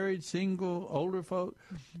 middle-aged, married, single, older folk.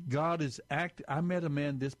 God is I met a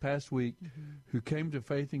man this past week who came to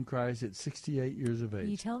faith in Christ at 68 years of age.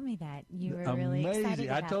 You told me that. You were really excited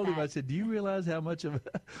about I told him, that. I said, do you realize how much of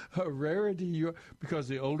a rarity you are? Because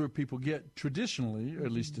the older people get, traditionally, or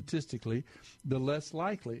at least statistically, the less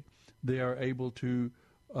likely they are able to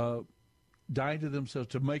die to themselves,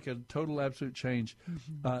 to make a total, absolute change.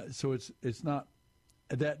 So it's not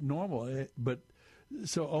that normal. But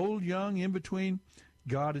so old, young, in between,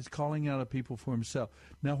 God is calling out a people for himself.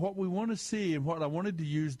 Now, what we want to see, and what I wanted to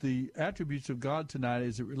use the attributes of God tonight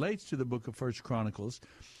as it relates to the book of 1 Chronicles,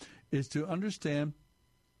 is to understand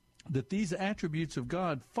that these attributes of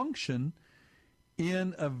God function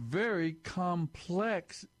in a very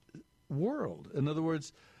complex world. In other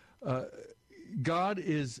words, God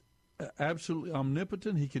is absolutely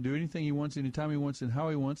omnipotent. He can do anything he wants, anytime he wants, and how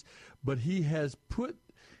he wants. But he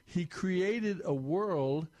created a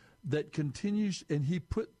world that continues, and he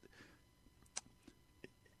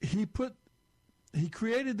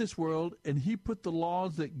created this world, and he put the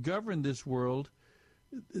laws that govern this world.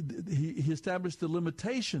 He established the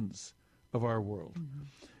limitations of our world.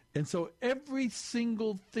 And so every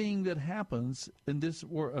single thing that happens in this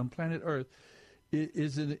world, on planet Earth,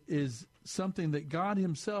 is something that God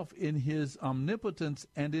himself, in his omnipotence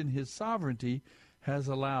and in his sovereignty, has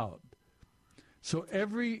allowed. So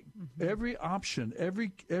every option,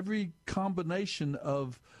 every combination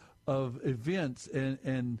of events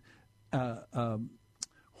and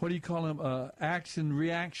what do you call them? Action,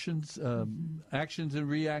 reactions, actions and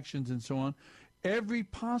reactions, and so on. Every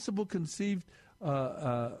possible conceived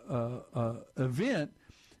event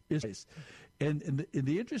is. And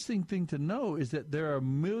the interesting thing to know is that there are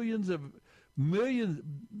billions of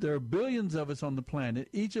us on the planet.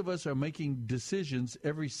 Each of us are making decisions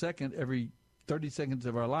every second, every 30 seconds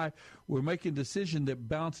of our life. We're making a decision that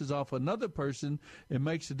bounces off another person and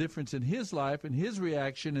makes a difference in his life and his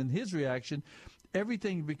reaction and his reaction.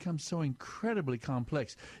 Everything becomes so incredibly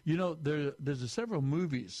complex. You know, there's several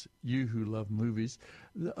movies, you who love movies,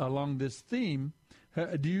 along this theme.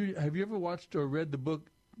 Have you ever watched or read the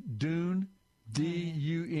book Dune?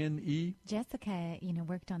 D-U-N-E. Jessica,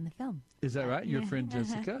 worked on the film. Is that right? Your friend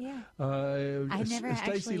Jessica? Yeah. I never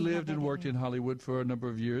Stacy lived and worked in Hollywood for a number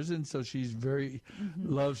of years, and so she's very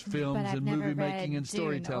loves films and movie making and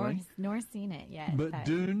storytelling. Nor seen it yet. But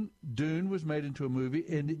Dune was made into a movie,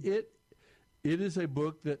 and it is a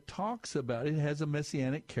book that talks about it. It has a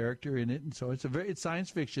messianic character in it, and so it's science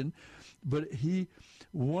fiction. But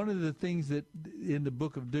one of the things that in the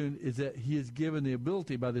book of Dune is that he is given the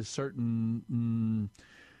ability by this certain,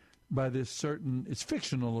 it's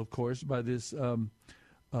fictional, of course, by this,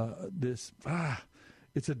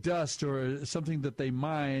 it's a dust or something that they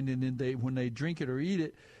mine, and then when they drink it or eat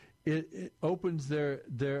it, it opens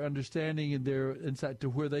their understanding and their insight to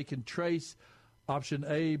where they can trace option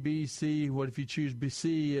A, B, C. What if you choose B,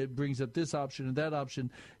 C? It brings up this option and that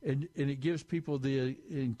option, and it gives people the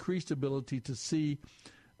increased ability to see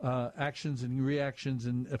actions and reactions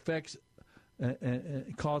and effects,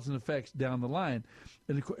 cause and effects down the line.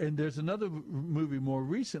 And there's another movie more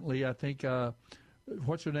recently, I think.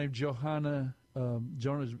 What's her name? Scarlett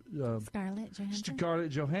Johansson.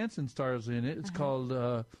 Scarlett Johansson stars in it. It's called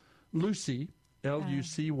Lucy.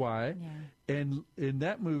 Lucy, and in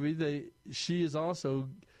that movie, she is also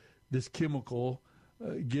this chemical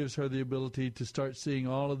gives her the ability to start seeing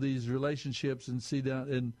all of these relationships and see that.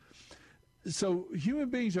 And so human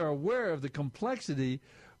beings are aware of the complexity,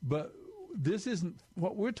 but this isn't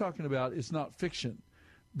what we're talking about. It's not fiction.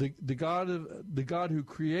 The God who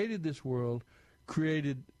created this world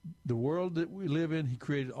created the world that we live in. He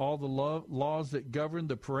created all the laws that govern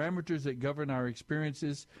the parameters that govern our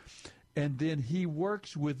experiences. And then he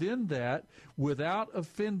works within that without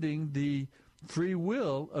offending the free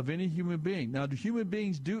will of any human being. Now, human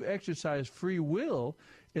beings do exercise free will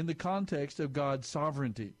in the context of God's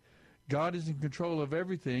sovereignty. God is in control of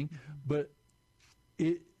everything, but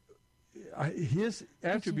his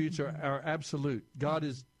attributes are absolute. God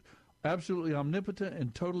is absolutely omnipotent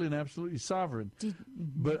and totally and absolutely sovereign.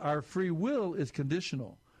 But our free will is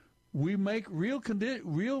conditional. We make real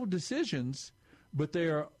decisions, but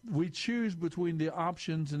we choose between the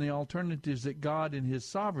options and the alternatives that God in his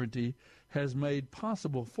sovereignty has made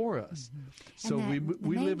possible for us. So we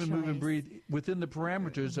live and move and breathe within the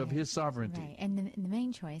parameters of his sovereignty. Right. And the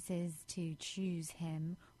main choice is to choose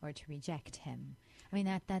him or to reject him. I mean,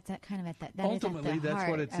 that's kind of at that. Ultimately, that's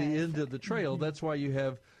what it's the end of the trail. That's why you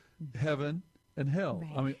have heaven and hell.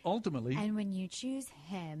 Right. I mean, ultimately. And when you choose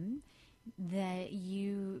him,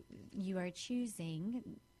 you are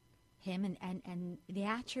choosing him and the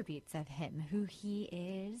attributes of him, who he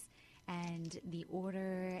is and the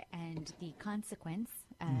order and the consequence,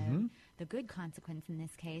 the good consequence in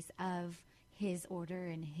this case, of his order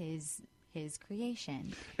and his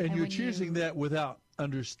creation. And you're choosing that without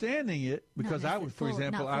understanding it, because I was, for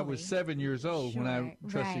example, I was 7 years old when I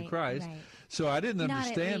trusted Christ, so I didn't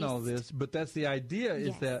understand all this. But that's the idea: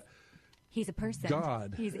 is that He's a person.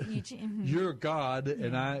 God, you're God,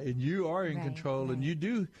 and you are in control, and you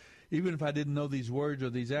do. Even if I didn't know these words or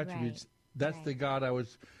these attributes, that's the God I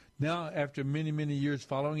was. Now, after many, many years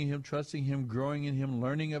following Him, trusting Him, growing in Him,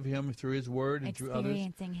 learning of Him through His Word and through others,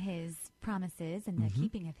 experiencing His promises and the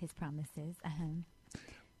keeping of His promises,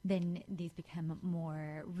 then these become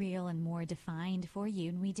more real and more defined for you.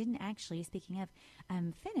 And we didn't actually, speaking of,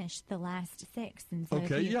 finish the last 6. And so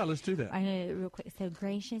let's do that. Real quick. So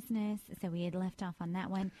graciousness. So we had left off on that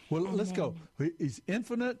one. Well, let's go. He's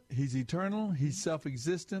infinite. He's eternal. He's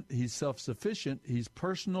self-existent. He's self-sufficient. He's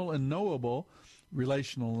personal and knowable,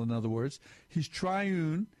 relational, in other words. He's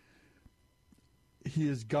triune. He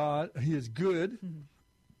is God. He is good.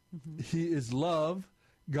 He is love.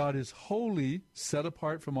 God is holy, set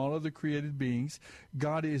apart from all other created beings.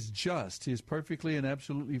 God is just. He is perfectly and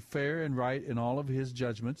absolutely fair and right in all of His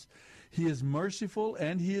judgments. He is merciful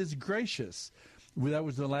and He is gracious. That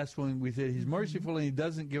was the last one we said. He's merciful and He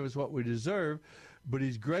doesn't give us what we deserve, but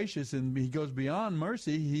He's gracious and He goes beyond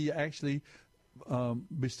mercy. He actually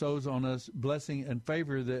bestows on us blessing and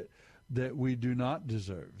favor that we do not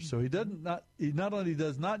deserve. So He not only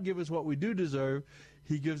does not give us what we do deserve,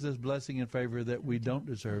 He gives us blessing and favor that we don't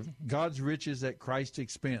deserve. God's riches at Christ's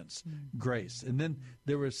expense, grace. And then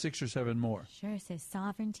there were 6 or 7 more. Sure. So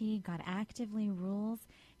sovereignty, God actively rules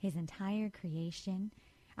His entire creation.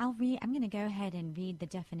 I'm going to go ahead and read the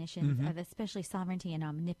definitions of especially sovereignty and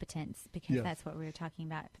omnipotence, because that's what we were talking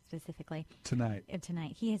about specifically tonight.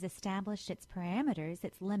 He has established its parameters,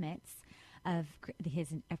 its limits of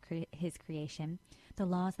his creation, the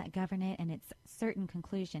laws that govern it, and its certain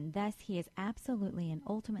conclusion. Thus, He is absolutely and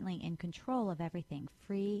ultimately in control of everything,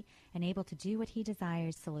 free and able to do what He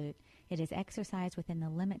desires. Salute. It is exercised within the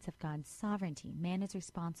limits of God's sovereignty. Man is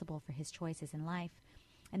responsible for his choices in life.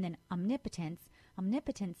 And then omnipotence.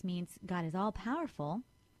 Omnipotence means God is all-powerful,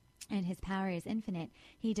 and His power is infinite.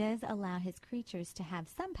 He does allow His creatures to have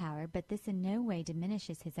some power, but this in no way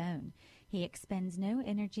diminishes His own. He expends no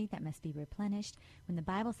energy that must be replenished. When the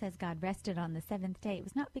Bible says God rested on the 7th day, it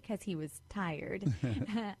was not because He was tired.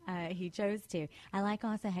 He chose to. I like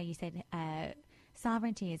also how you said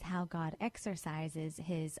sovereignty is how God exercises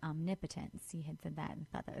His omnipotence. You had said that and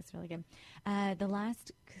thought that was really good. The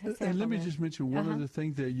last... And let me just mention one other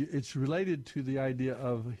thing that it's related to the idea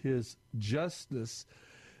of His justice.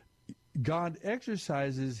 God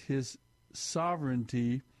exercises His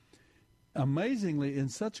sovereignty amazingly in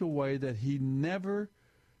such a way that He never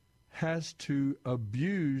has to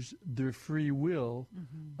abuse the free will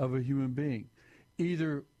of a human being,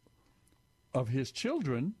 either of His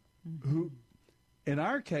children, who, in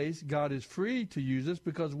our case, God is free to use us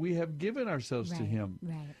because we have given ourselves to Him.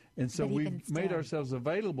 Right. And so we've made ourselves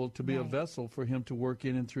available to be a vessel for Him to work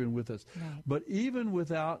in and through and with us. Right. But even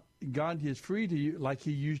without God, He is free to use, like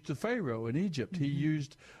He used the Pharaoh in Egypt. He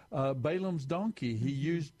used Balaam's donkey. He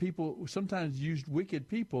used people, sometimes used wicked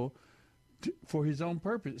people for His own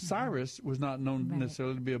purpose. Cyrus was not known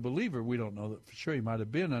necessarily to be a believer. We don't know that for sure. He might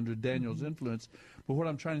have been under Daniel's influence. But what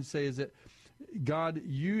I'm trying to say is that God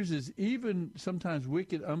uses even sometimes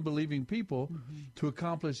wicked, unbelieving people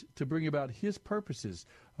to bring about His purposes.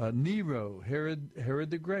 Nero, Herod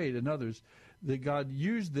the Great, and others, that God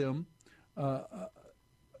used them,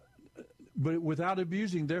 but without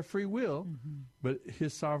abusing their free will. But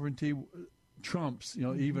His sovereignty trumps,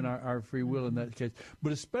 even our free will in that case.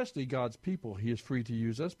 But especially God's people, He is free to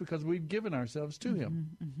use us because we've given ourselves to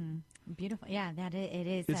Him. Beautiful. Yeah, it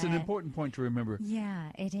is. It's an important point to remember. Yeah,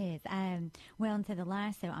 it is. Well, and so the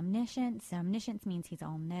last, so omniscience. So omniscience means He's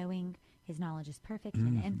all-knowing. His knowledge is perfect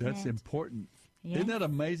and infinite. That's important. Yes. Isn't that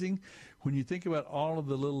amazing when you think about all of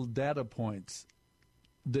the little data points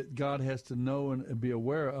that God has to know and be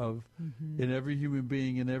aware of in every human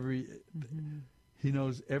being, in every... He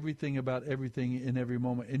knows everything about everything in every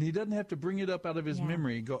moment, and He doesn't have to bring it up out of His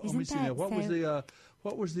memory. And go, let me see now. What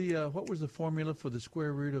was the formula for the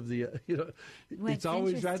square root of the? It's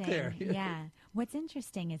always right there. Yeah. What's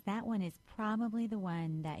interesting is that one is probably the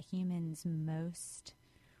one that humans most.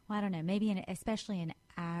 Well, I don't know. Maybe especially in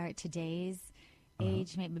our today's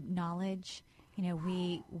age, maybe knowledge.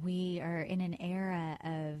 We are in an era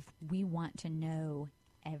of we want to know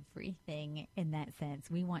everything. In that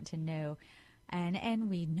sense, we want to know. And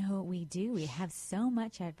we know we do. We have so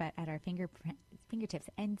much at our fingertips,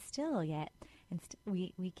 and still yet, And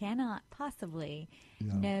we cannot possibly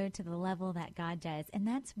know to the level that God does. And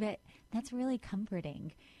that's really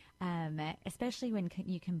comforting, especially when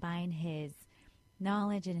you combine his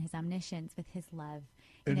knowledge and his omniscience with his love.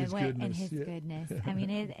 And his goodness. And his goodness. I mean,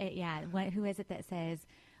 who is it that says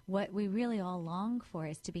what we really all long for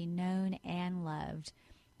is to be known and loved?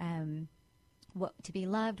 To be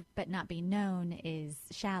loved but not be known is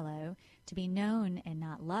shallow. To be known and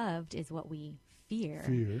not loved is what we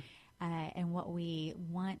fear. And what we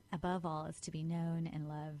want above all is to be known and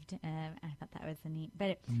loved. I thought that was neat.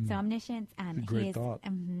 But so omniscience,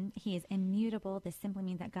 he is immutable. This simply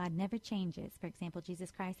means that God never changes. For example, Jesus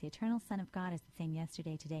Christ, the eternal Son of God, is the same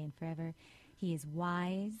yesterday, today, and forever. He is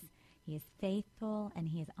wise, he is faithful, and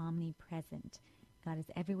he is omnipresent. God is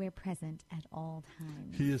everywhere present at all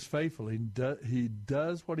times. He is faithful. He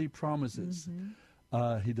does what he promises.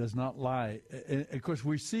 He does not lie. And of course,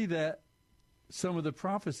 we see that some of the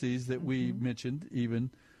prophecies that we mentioned even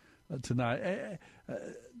tonight.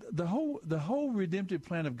 The whole redemptive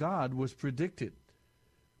plan of God was predicted,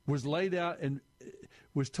 was laid out, and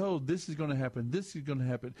was told this is going to happen, this is going to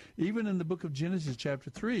happen. Even in the book of Genesis chapter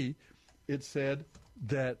 3, it said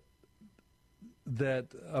that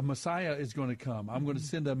a Messiah is going to come. I'm going to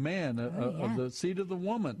send a man of the seed of the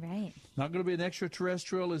woman. Right. Not going to be an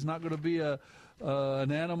extraterrestrial. It's not going to be an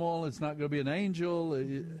animal. It's not going to be an angel.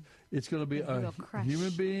 It's going to be a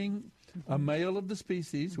human being, a male of the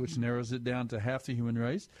species, which narrows it down to half the human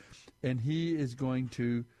race. And he is going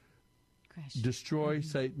to destroy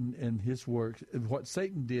Satan and his works, what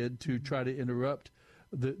Satan did to try to interrupt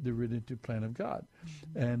the redemptive plan of God.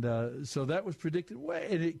 And so that was predicted,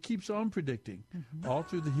 and it keeps on predicting all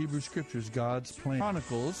through the Hebrew Scriptures, God's plan.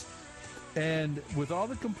 Chronicles, and with all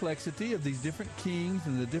the complexity of these different kings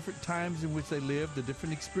and the different times in which they lived, the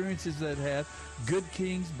different experiences that had, good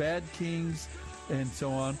kings, bad kings, and so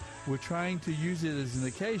on, we're trying to use it as an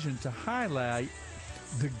occasion to highlight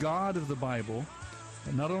the God of the Bible,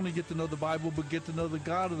 and not only get to know the Bible, but get to know the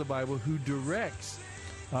God of the Bible who directs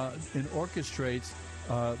and orchestrates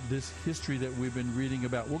this history that we've been reading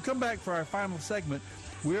about. We'll come back for our final segment.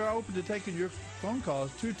 We are open to taking your phone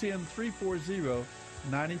calls,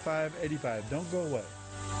 210-340-9585. Don't go away.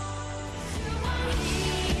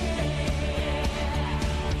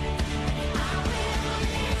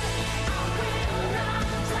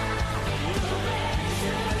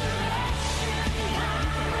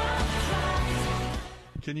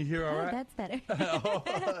 Can you hear all right? That's better.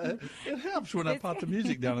 It helps when I pop the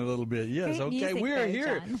music down a little bit. Yes, Great okay. music We are there,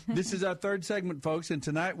 here. John. This is our third segment, folks, and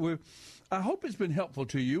tonight I hope it's been helpful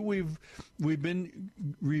to you. We've been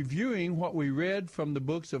reviewing what we read from the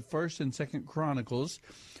books of 1st and 2nd Chronicles.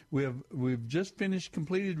 We've just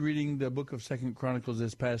completed reading the book of 2nd Chronicles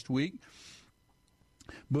this past week.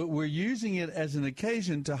 But we're using it as an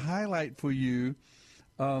occasion to highlight for you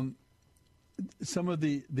some of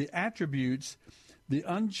the attributes, the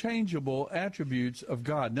unchangeable attributes of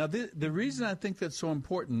God. Now, the reason I think that's so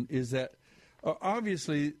important is that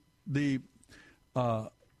obviously the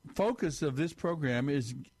focus of this program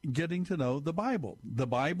is getting to know the Bible. The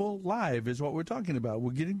Bible live is what we're talking about.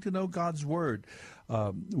 We're getting to know God's Word.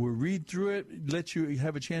 We'll read through it, let you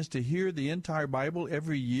have a chance to hear the entire Bible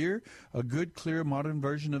every year, a good, clear, modern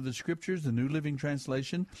version of the Scriptures, the New Living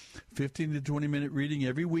Translation, 15 to 20-minute reading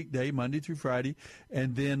every weekday, Monday through Friday,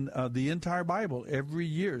 and then the entire Bible every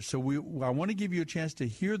year. So I want to give you a chance to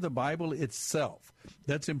hear the Bible itself.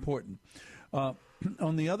 That's important.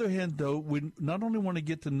 On the other hand, though, we not only want to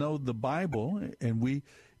get to know the Bible, and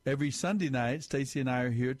every Sunday night, Stacy and I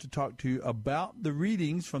are here to talk to you about the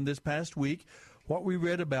readings from this past week, what we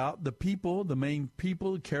read about, the people, the main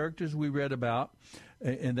people, characters we read about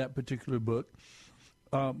in that particular book,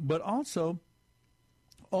 but also,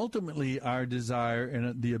 ultimately, our desire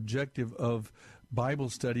and the objective of Bible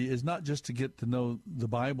study is not just to get to know the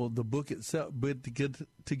Bible, the book itself, but to get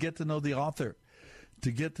to know the author,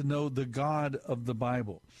 to get to know the God of the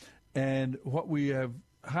Bible. And what we have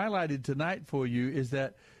highlighted tonight for you is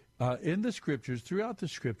that in the Scriptures, throughout the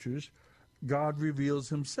Scriptures, God reveals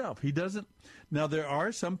himself. He doesn't. Now, there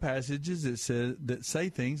are some passages that say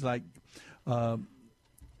things like God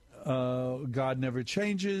never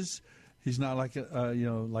changes. He's not like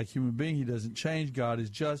like human being. He doesn't change. God is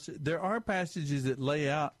just. There are passages that lay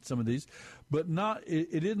out some of these, but not.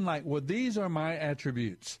 It isn't like, well, these are my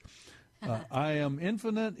attributes. I am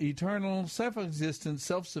infinite, eternal, self-existent,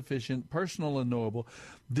 self-sufficient, personal, and knowable.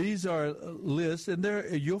 These are lists, and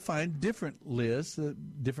there you'll find different lists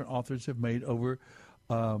that different authors have made over.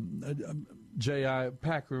 J.I.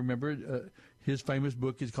 Packer, remember, his famous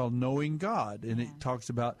book is called Knowing God, and it talks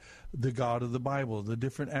about the God of the Bible, the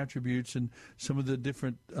different attributes and some of the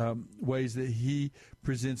different ways that he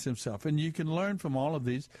presents himself. And you can learn from all of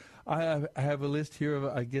these. I have a list here of,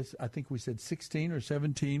 I think we said 16 or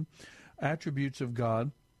 17 attributes of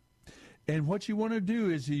God. And what you want to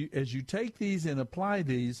do is, as you take these and apply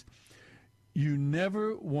these, you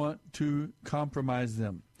never want to compromise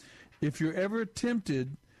them. If you're ever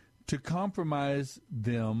tempted to compromise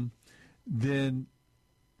them, then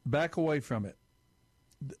back away from it.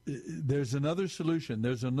 There's another solution.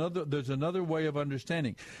 There's another way of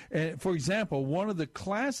understanding. And for example, one of the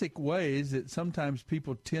classic ways that sometimes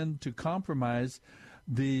people tend to compromise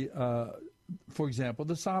for example,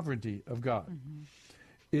 the sovereignty of God,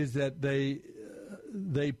 is that they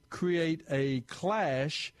create a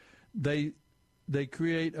clash. They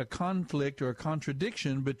create a conflict or a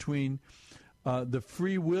contradiction between the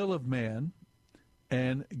free will of man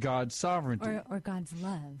and God's sovereignty, or God's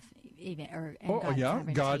love, even,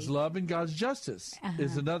 God's love and God's justice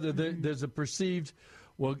is another. There's a perceived,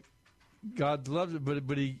 well, God loves it,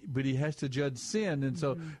 but he has to judge sin, and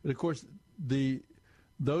so of course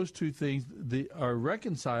those two things are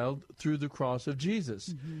reconciled through the cross of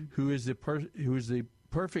Jesus, who is the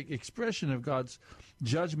perfect expression of God's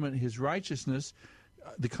judgment, His righteousness,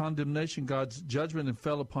 the condemnation, God's judgment, and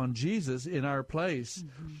fell upon Jesus in our place.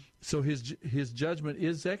 So his judgment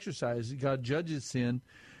is exercised. God judges sin,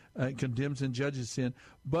 condemns and judges sin,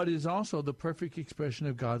 but is also the perfect expression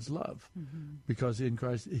of God's love, because in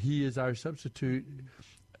Christ He is our substitute.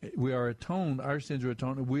 We are atoned. Our sins are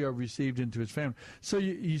atoned, and we are received into His family. So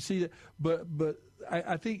you see that, but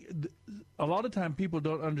I think a lot of time people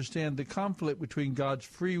don't understand the conflict between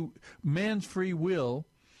man's free will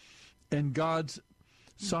and God's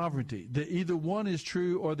sovereignty. That either one is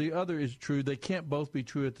true or the other is true. They can't both be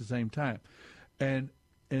true at the same time. And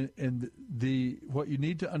what you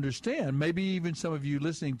need to understand, maybe even some of you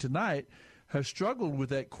listening tonight have struggled with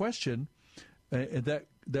that question, that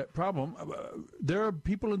problem. There are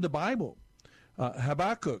people in the Bible,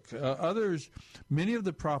 Habakkuk, others, many of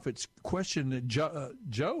the prophets question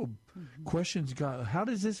Job, questions God, how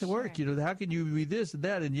does this work? How can you be this and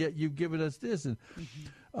that, and yet you've given us this? And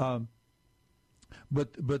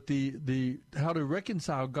but the how to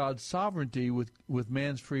reconcile God's sovereignty with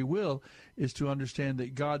man's free will is to understand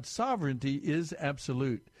that God's sovereignty is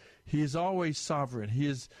absolute. He is always sovereign. He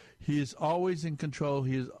is always in control.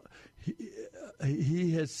 He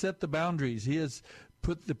has set the boundaries. He has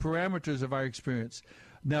put the parameters of our experience.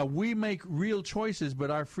 Now, we make real choices, but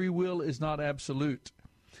our free will is not absolute.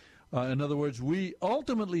 In other words, we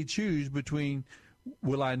ultimately choose between,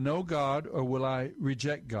 will I know God or will I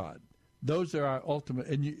reject God? Those are our ultimate.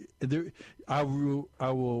 And I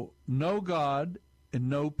will know God and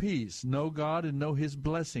know peace. Know God and know His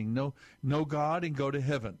blessing. Know God and go to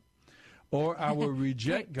heaven. Or I will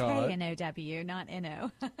reject God. K-N-O-W, not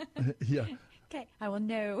N-O. Yeah. Okay, I will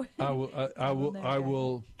know. I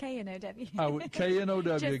will. K-N-O-W. I will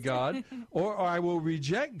K-N-O-W God, or I will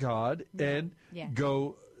reject God and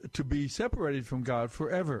go to be separated from God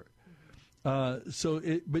forever.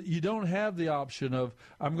 But you don't have the option of,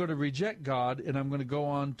 I'm going to reject God and I'm going to go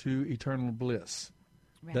on to eternal bliss.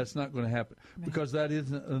 Right. That's not going to happen, because that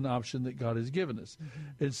isn't an option that God has given us.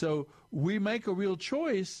 And so we make a real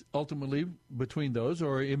choice ultimately between those,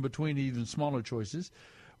 or in between even smaller choices.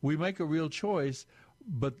 We make a real choice,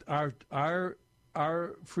 but our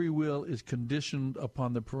free will is conditioned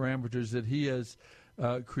upon the parameters that He has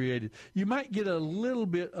created. You might get a little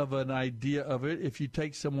bit of an idea of it if you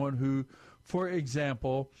take someone who, for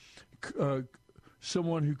example,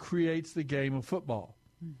 someone who creates the game of football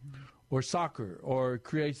or soccer, or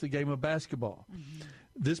creates the game of basketball.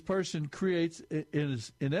 This person creates,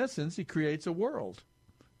 in essence, he creates a world.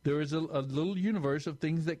 There is a little universe of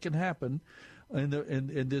things that can happen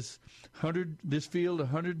in this field,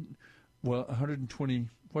 120,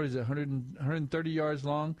 what is it, 130 yards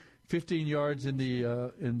long, 15 yards in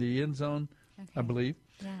the end zone, I believe,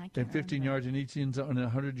 and 15 yards in each end zone, and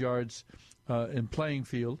 100 yards in playing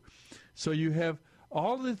field. So you have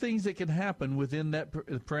all the things that can happen within that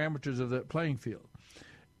parameters of that playing field,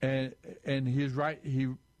 and he's right. He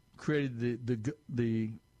created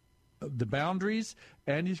the boundaries,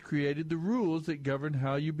 and He's created the rules that govern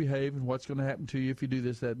how you behave and what's going to happen to you if you do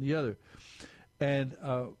this, that, and the other. And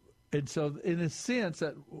so, in a sense,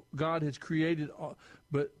 that God has created,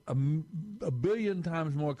 but a billion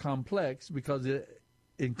times more complex, because it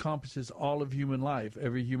encompasses all of human life,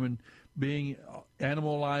 every human being,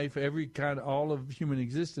 animal life, every kind, all of human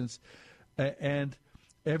existence, and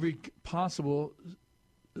every possible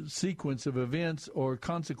sequence of events or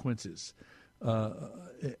consequences.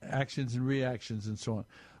 actions and reactions and so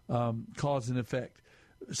on, cause and effect.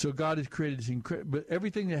 So God has created this but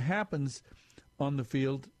everything that happens on the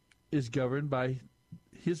field is governed by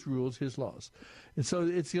His rules, His laws. And so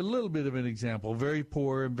it's a little bit of an example, very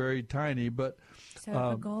poor and very tiny, but so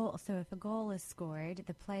if a goal is scored,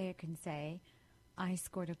 the player can say, I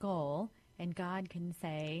scored a goal, and God can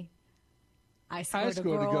say, I scored a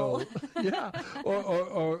goal. Yeah.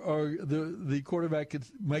 Or the quarterback could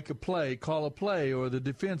make a play, call a play, or the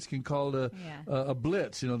defense can call a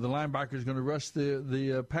blitz. The linebacker is going to rush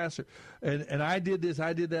the passer. And I did this,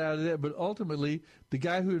 I did that, I did that. But ultimately, the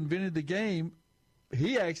guy who invented the game,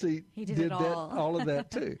 he actually did all of that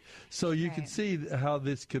too. So you can see how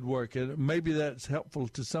this could work. And maybe that's helpful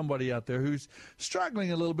to somebody out there who's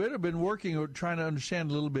struggling a little bit or been working or trying to understand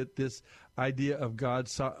a little bit this idea of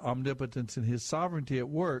God's omnipotence and His sovereignty at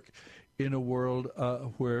work in a world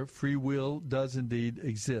where free will does indeed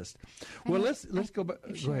exist. Well, let's go back.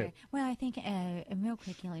 Sure. Go ahead. Well, I think real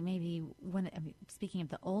quickly, maybe speaking of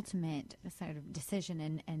the ultimate sort of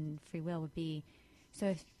decision and free will would be, so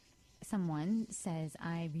if someone says,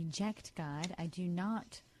 I reject God, I do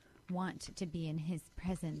not want to be in His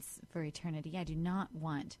presence for eternity, I do not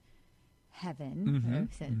want heaven,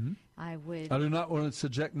 I do not want to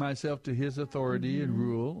subject myself to His authority and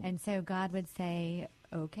rule. And so God would say,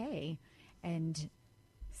 okay. And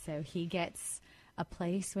so He gets a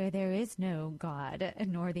place where there is no God,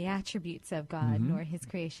 nor the attributes of God, nor His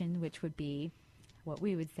creation, which would be what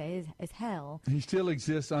we would say is hell. He still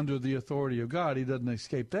exists under the authority of God. He doesn't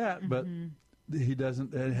escape that, but he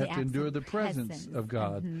doesn't have to endure the presence of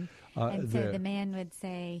God. And so the man would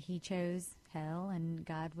say he chose hell, and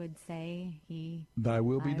God would say Thy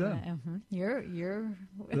will be done. You're.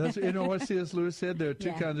 That's, what C.S. Lewis said. There are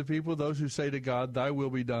two kinds of people: those who say to God, "Thy will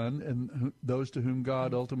be done," and those to whom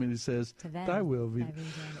God ultimately says, "Thy will be done."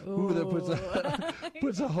 Ooh, that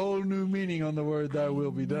puts a whole new meaning on the word "Thy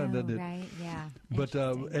will be done," doesn't it? Right? Yeah. But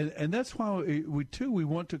and that's why we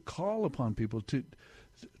want to call upon people to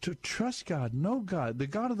trust God, know God. The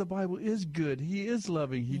God of the Bible is good. He is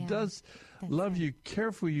loving. He does love you,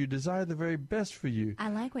 care for you, desire the very best for you. I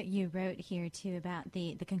like what you wrote here, too, about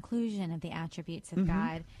the conclusion of the attributes of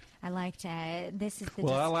God. I liked this is the...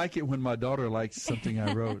 Well, I like it when my daughter likes something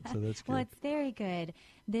I wrote, so that's good. Well, it's very good.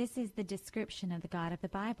 This is the description of the God of the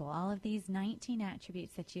Bible. All of these 19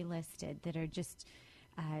 attributes that you listed that are just...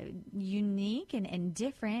 unique and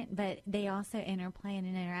different, but they also interplay and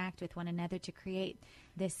interact with one another to create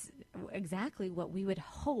this exactly what we would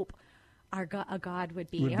hope a God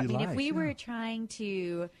would be. I mean, if we were trying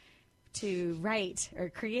to write or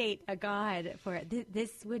create a God for it,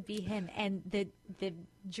 this would be Him. And the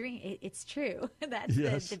dream, it's true.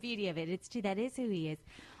 That's the beauty of it. It's true. That is who He is.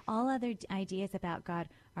 All other ideas about God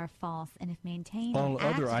are false, and if maintained, all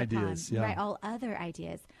other ideas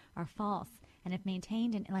are false. And if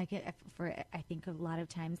maintained, and I think a lot of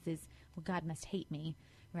times is, well, God must hate me,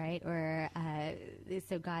 right? Or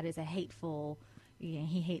so God is a hateful,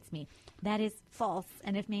 He hates me. That is false.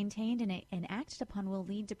 And if maintained and acted upon, will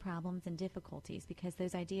lead to problems and difficulties, because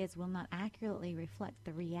those ideas will not accurately reflect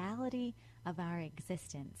the reality of our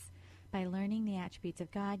existence. By learning the attributes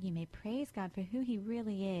of God, you may praise God for who He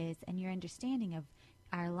really is, and your understanding of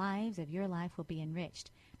our lives, of your life, will be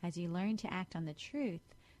enriched. As you learn to act on the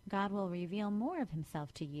truth, God will reveal more of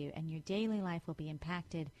Himself to you, and your daily life will be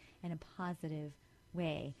impacted in a positive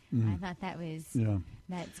way. I thought that was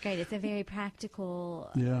that's great. It's a very practical,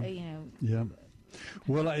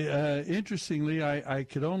 Well, interestingly, I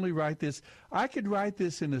could only write this. I could write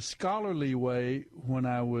this in a scholarly way when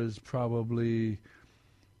I was probably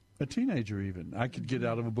a teenager even. I could get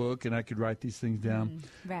out of a book and I could write these things down.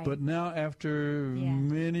 Right. But now, after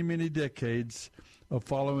many, many decades of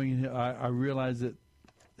following, I realize that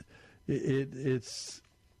it's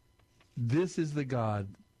this is the God.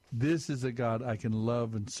 This is a God I can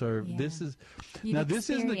love and serve. Yeah. This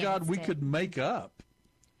isn't the God we could make up.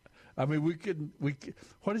 I mean, we could.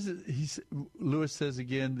 What is it? Lewis says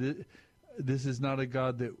again, this is not a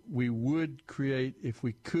God that we would create if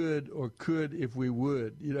we could, or could if we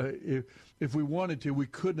would. If we wanted to, we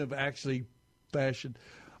couldn't have actually fashioned.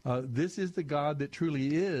 This is the God that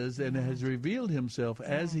truly is and has revealed Himself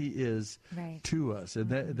as He is to us. And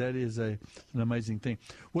that is an amazing thing.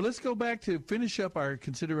 Well, let's go back to finish up our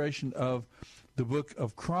consideration of the book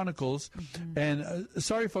of Chronicles. And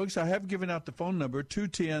sorry, folks, I have given out the phone number,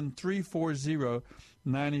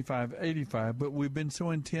 210-340-9585. But we've been so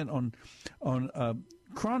intent on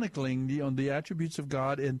chronicling the attributes of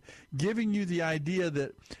God and giving you the idea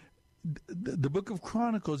that the book of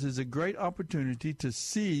Chronicles is a great opportunity to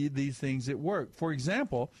see these things at work. For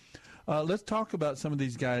example, let's talk about some of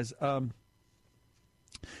these guys.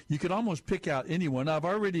 you could almost pick out anyone. I've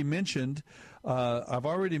already mentioned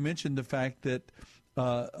the fact that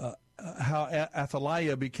how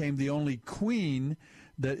Athaliah became the only queen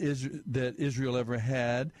that Israel ever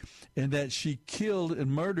had, and that she killed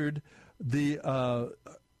and murdered the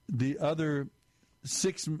other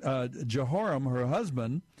 6, Jehoram, her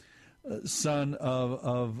husband, son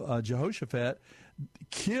of Jehoshaphat,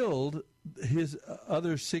 killed his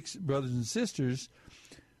other 6 brothers and sisters,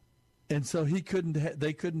 and so they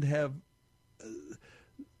couldn't have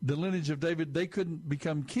the lineage of David. They couldn't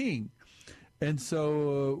become king. And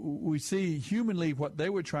so we see humanly what they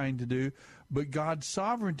were trying to do, but God's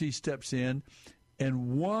sovereignty steps in,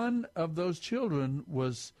 and one of those children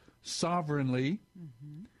was sovereignly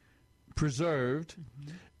preserved,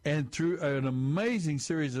 and through an amazing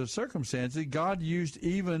series of circumstances, God used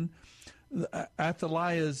even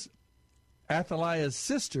Athaliah's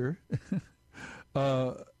sister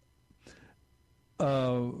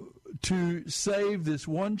to save this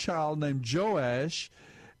one child named Joash.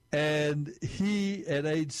 And he, at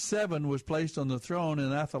age 7, was placed on the throne,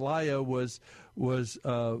 and Athaliah was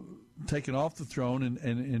taken off the throne, and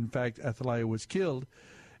in fact, Athaliah was killed.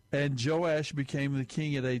 And Joash became the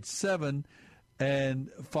king at age 7 and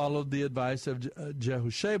followed the advice of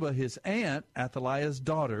Jehosheba, his aunt, Athaliah's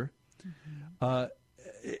daughter.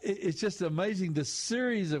 It's just amazing, the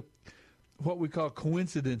series of what we call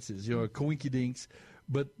coincidences, coinkydinks.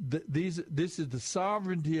 But this is the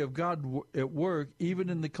sovereignty of God at work, even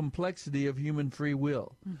in the complexity of human free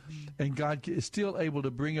will. And God is still able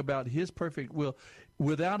to bring about his perfect will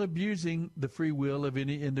without abusing the free will of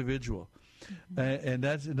any individual. And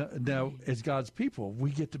that's now, as God's people, we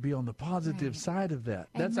get to be on the positive side of that.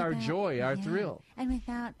 That's our joy, our thrill. And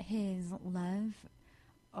without his love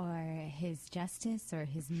or his justice or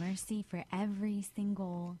his mercy for every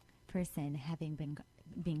single person having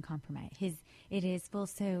being compromised, it is full.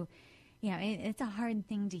 So, it's a hard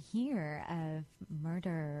thing to hear of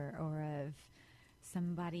murder or of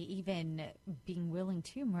somebody even being willing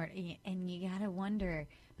to murder, and you gotta wonder.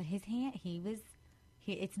 But his hand,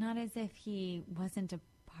 it's not as if he wasn't a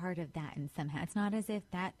part of that, and somehow it's not as if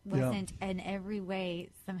that wasn't in every way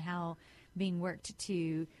somehow being worked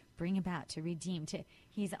to bring about, to redeem.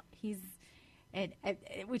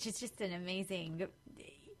 Which is just an amazing.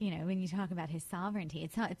 When you talk about his sovereignty,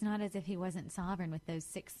 it's not as if he wasn't sovereign with those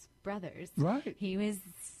 6 brothers. Right. He was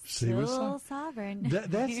still sovereign.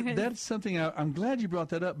 That's something I'm glad you brought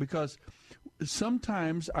that up, because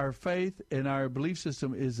sometimes our faith and our belief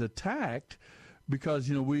system is attacked because,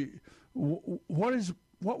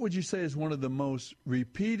 what would you say is one of the most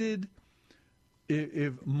repeated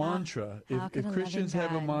mantra? If Christians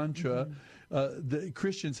have a mantra, the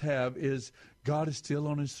Christians have is God is still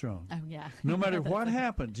on his throne. Oh, yeah. No matter what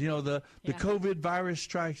happens, the COVID virus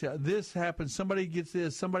strikes out, this happens, somebody gets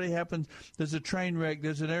this, somebody happens, there's a train wreck,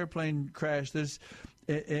 there's an airplane crash,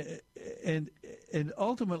 and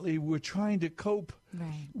ultimately we're trying to cope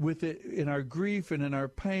with it in our grief and in our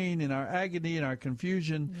pain, in our agony, in our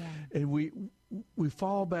confusion, and we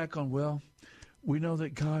fall back on, we know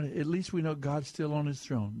that God, at least we know God's still on his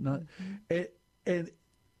throne. And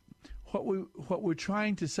what we're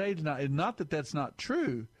trying to say tonight is not that that's not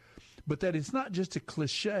true, but that it's not just a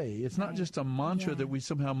cliche. It's not just a mantra that we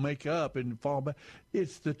somehow make up and fall back.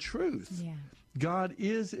 It's the truth. Yeah. God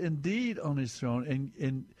is indeed on his throne,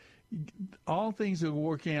 and all things are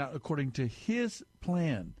working out according to his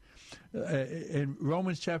plan. In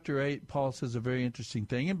Romans chapter 8, Paul says a very interesting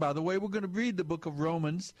thing. And by the way, we're going to read the book of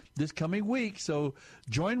Romans this coming week, so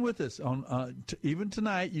join with us. Even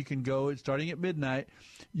tonight, you can go, it's starting at midnight.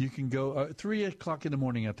 You can go 3 o'clock in the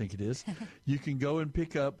morning, I think it is. You can go and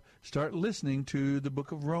start listening to the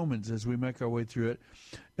book of Romans as we make our way through it.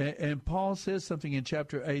 And Paul says something in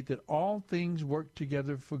chapter 8 that all things work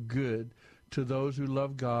together for good to those who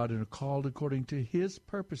love God and are called according to his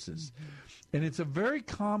purposes. And it's a very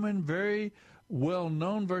common, very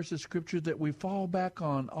well-known verse of Scripture that we fall back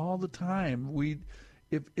on all the time.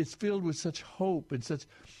 It's filled with such hope and such.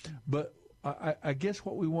 But I guess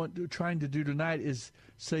what we trying to do tonight is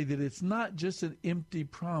say that it's not just an empty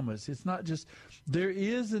promise. It's not just. There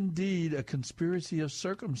is indeed a conspiracy of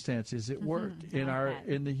circumstances at work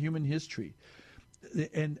in the human history.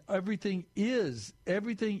 And everything is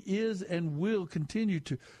and will continue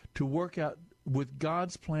to work out with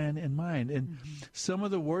God's plan in mind. And some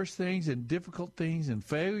of the worst things and difficult things and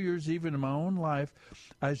failures, even in my own life,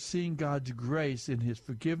 I've seen God's grace in his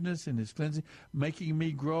forgiveness and his cleansing, making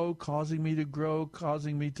me grow, causing me to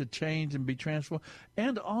change and be transformed,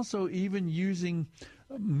 and also even using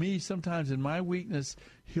me sometimes in my weakness.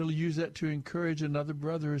 He'll use that to encourage another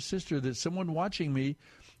brother or sister, that someone watching me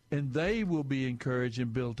and they will be encouraged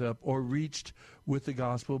and built up or reached with the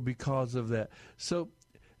gospel because of that. So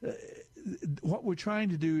what we're trying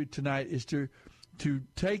to do tonight is to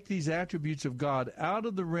take these attributes of God out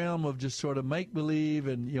of the realm of just sort of make-believe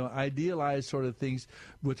and, idealized sort of things,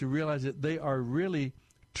 but to realize that they are really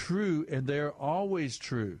true and they're always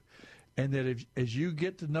true. And that as you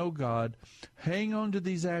get to know God, hang on to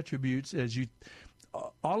these attributes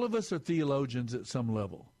all of us are theologians at some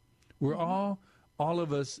level. We're all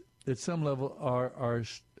of us at some level are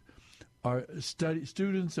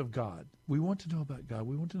students of God. We want to know about God.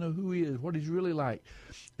 We want to know who He is, what He's really like.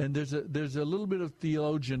 And there's a little bit of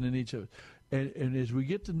theologian in each of us. And as we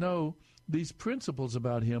get to know these principles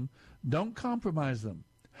about Him, don't compromise them.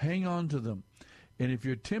 Hang on to them. And if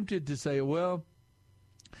you're tempted to say, well,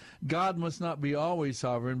 God must not be always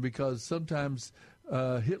sovereign because sometimes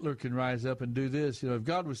Hitler can rise up and do this. If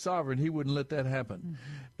God was sovereign, He wouldn't let that happen.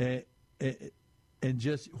 And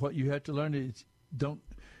just what you have to learn is don't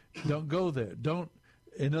go there.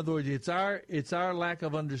 In other words, it's our lack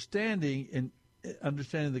of understanding and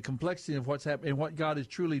understanding the complexity of what's happening and what God is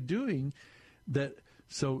truly doing.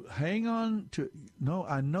 So hang on to. No,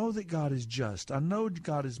 I know that God is just. I know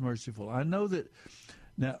God is merciful. I know that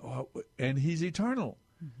now, and He's eternal.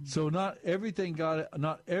 So not everything God,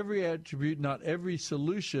 not every attribute, not every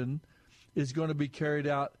solution is going to be carried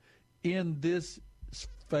out in this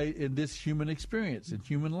human experience, in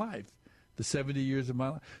human life, the 70 years of my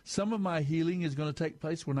life. Some of my healing is going to take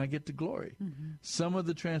place when I get to glory. Some of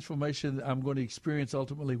the transformation I'm going to experience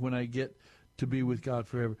ultimately when I get to be with God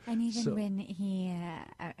forever. And even when He,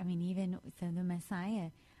 the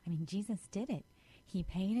Messiah, Jesus did it. He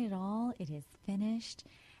paid it all. It is finished.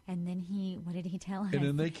 And then what did He tell him? And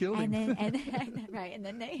then they killed him. Right. And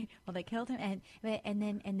then they killed him. And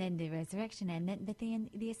then the resurrection, but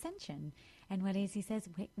the ascension. And what is He says?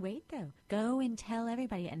 Wait though, go and tell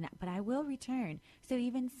everybody. But I will return. So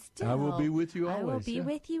even still, I will be with you always. I will be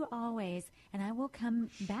with you always, and I will come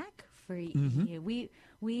back for you.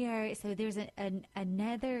 We are. So there's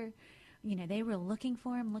another. They were looking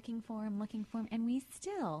for Him, and we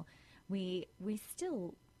still wait.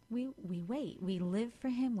 We live for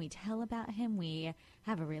Him. We tell about Him. We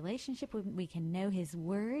have a relationship. We can know His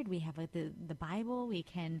Word. We have the Bible. We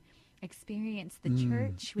can experience the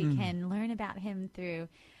church. We can learn about Him through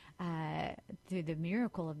the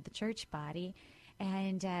miracle of the church body.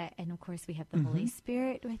 And of course, we have the Holy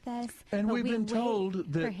Spirit with us. And we've been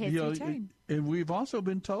told that, and we've also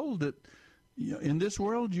been told that, in this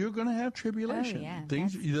world, you're going to have tribulation.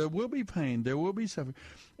 There will be pain. There will be suffering.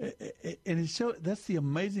 And that's the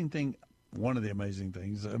amazing thing. One of the amazing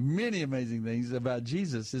things, many amazing things about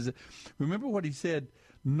Jesus is that, remember what He said,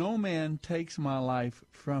 no man takes my life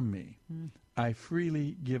from me. I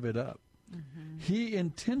freely give it up. He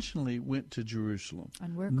intentionally went to Jerusalem,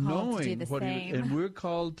 and we're called to do the same. And we're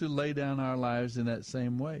called to lay down our lives in that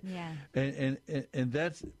same way. And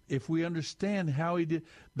that's, if we understand how He did,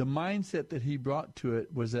 the mindset that He brought to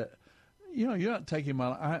it was that, you're not taking my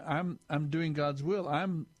life. I'm doing God's will.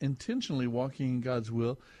 I'm intentionally walking in God's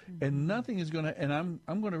will, and nothing is going to. And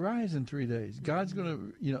I'm going to rise in 3 days. God's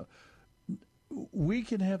going to, we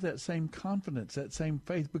can have that same confidence, that same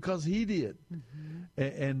faith, because He did.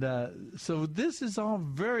 So this is all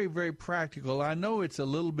very, very practical. I know it's a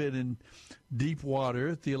little bit in deep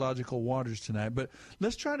water, theological waters tonight, but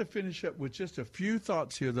let's try to finish up with just a few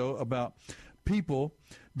thoughts here, though, about people.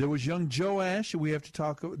 There was young Joash, we have to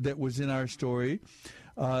talk, that was in our story.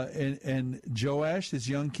 And Joash, this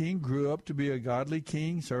young king, grew up to be a godly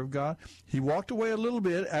king, served God. He walked away a little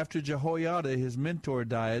bit after Jehoiada, his mentor,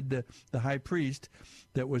 died, the high priest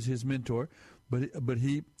that was his mentor. But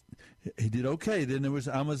he did okay. Then there was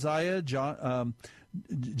Amaziah,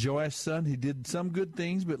 Joash's son. He did some good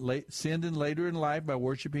things, but sinned later in life by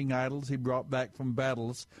worshiping idols he brought back from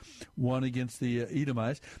battles won against the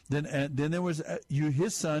Edomites. Then there was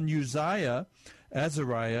his son Uzziah,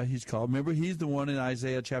 Azariah he's called. Remember, he's the one in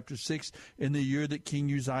Isaiah chapter 6, in the year that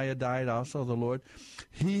King Uzziah died, also the Lord.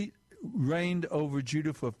 He reigned over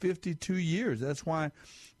Judah for 52 years. That's why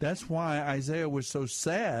Isaiah was so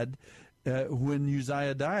sad when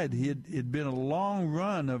Uzziah died. It'd been a long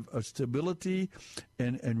run of stability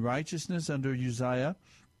and righteousness under Uzziah.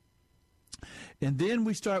 And then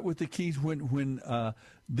we start with the kings then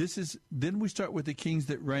we start with the kings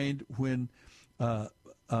that reigned when the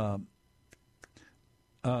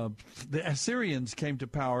Assyrians came to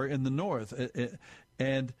power in the north,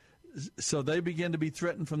 and so they began to be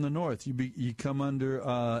threatened from the north. You come under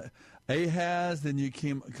Ahaz, then you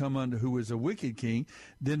come under, who was a wicked king.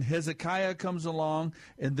 Then Hezekiah comes along,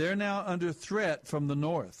 and they're now under threat from the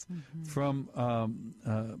north, from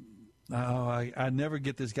I never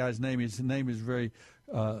get this guy's name. His name is very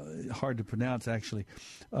hard to pronounce, actually.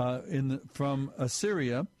 From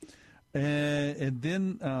Assyria, and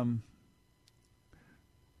then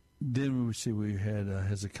we see we had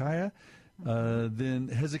Hezekiah. Then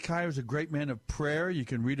Hezekiah was a great man of prayer. You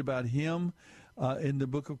can read about him in the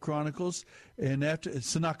book of Chronicles. And after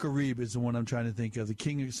Sennacherib is the one I'm trying to think of, the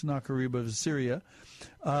king of Sennacherib of Assyria.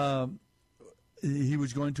 He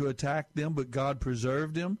was going to attack them, but God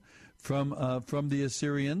preserved him from the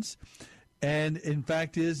Assyrians. And in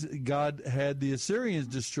fact God had the Assyrians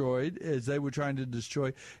destroyed as they were trying to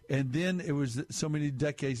destroy. And then it was so many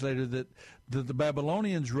decades later that the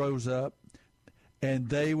Babylonians rose up, and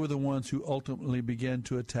they were the ones who ultimately began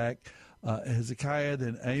to attack Hezekiah,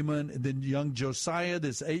 then Amon, and then young Josiah,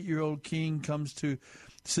 this 8-year-old king, comes to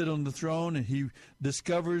sit on the throne, and he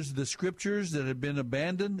discovers the scriptures that had been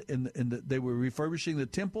abandoned, and they were refurbishing the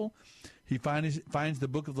temple. He finds the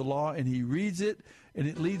book of the law, and he reads it, and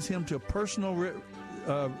it leads him to personal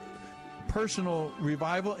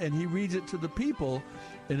revival, and he reads it to the people,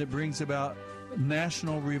 and it brings about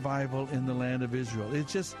national revival in the land of Israel.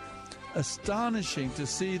 It's just astonishing to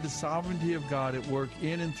see the sovereignty of God at work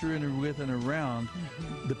in and through and with and around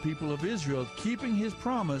the people of Israel, keeping his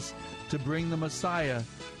promise to bring the Messiah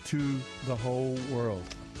to the whole world.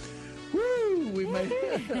 Woo! We made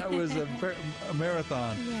it. That was a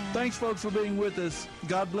marathon. Yeah. Thanks, folks, for being with us.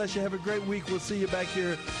 God bless you. Have a great week. We'll see you back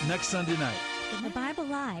here next Sunday night. The Bible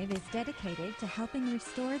Live is dedicated to helping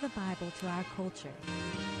restore the Bible to our culture.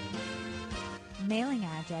 Mailing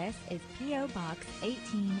address is P.O. Box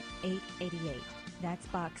 18888. That's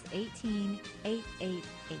Box 18888.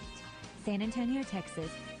 San Antonio, Texas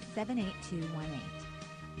 78218.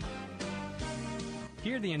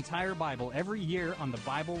 Hear the entire Bible every year on the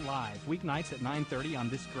Bible Live, weeknights at 9:30 on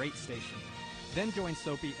this great station. Then join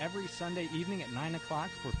SOAPY every Sunday evening at 9 o'clock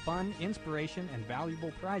for fun, inspiration, and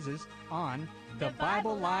valuable prizes on the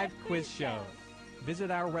Bible Live Quiz Show.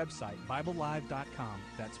 Visit our website, BibleLive.com.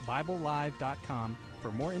 That's BibleLive.com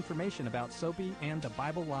for more information about SOAPY and the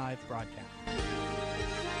Bible Live broadcast.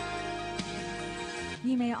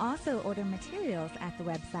 You may also order materials at the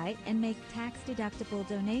website and make tax-deductible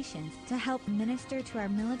donations to help minister to our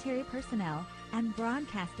military personnel and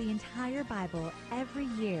broadcast the entire Bible every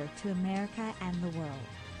year to America and the world.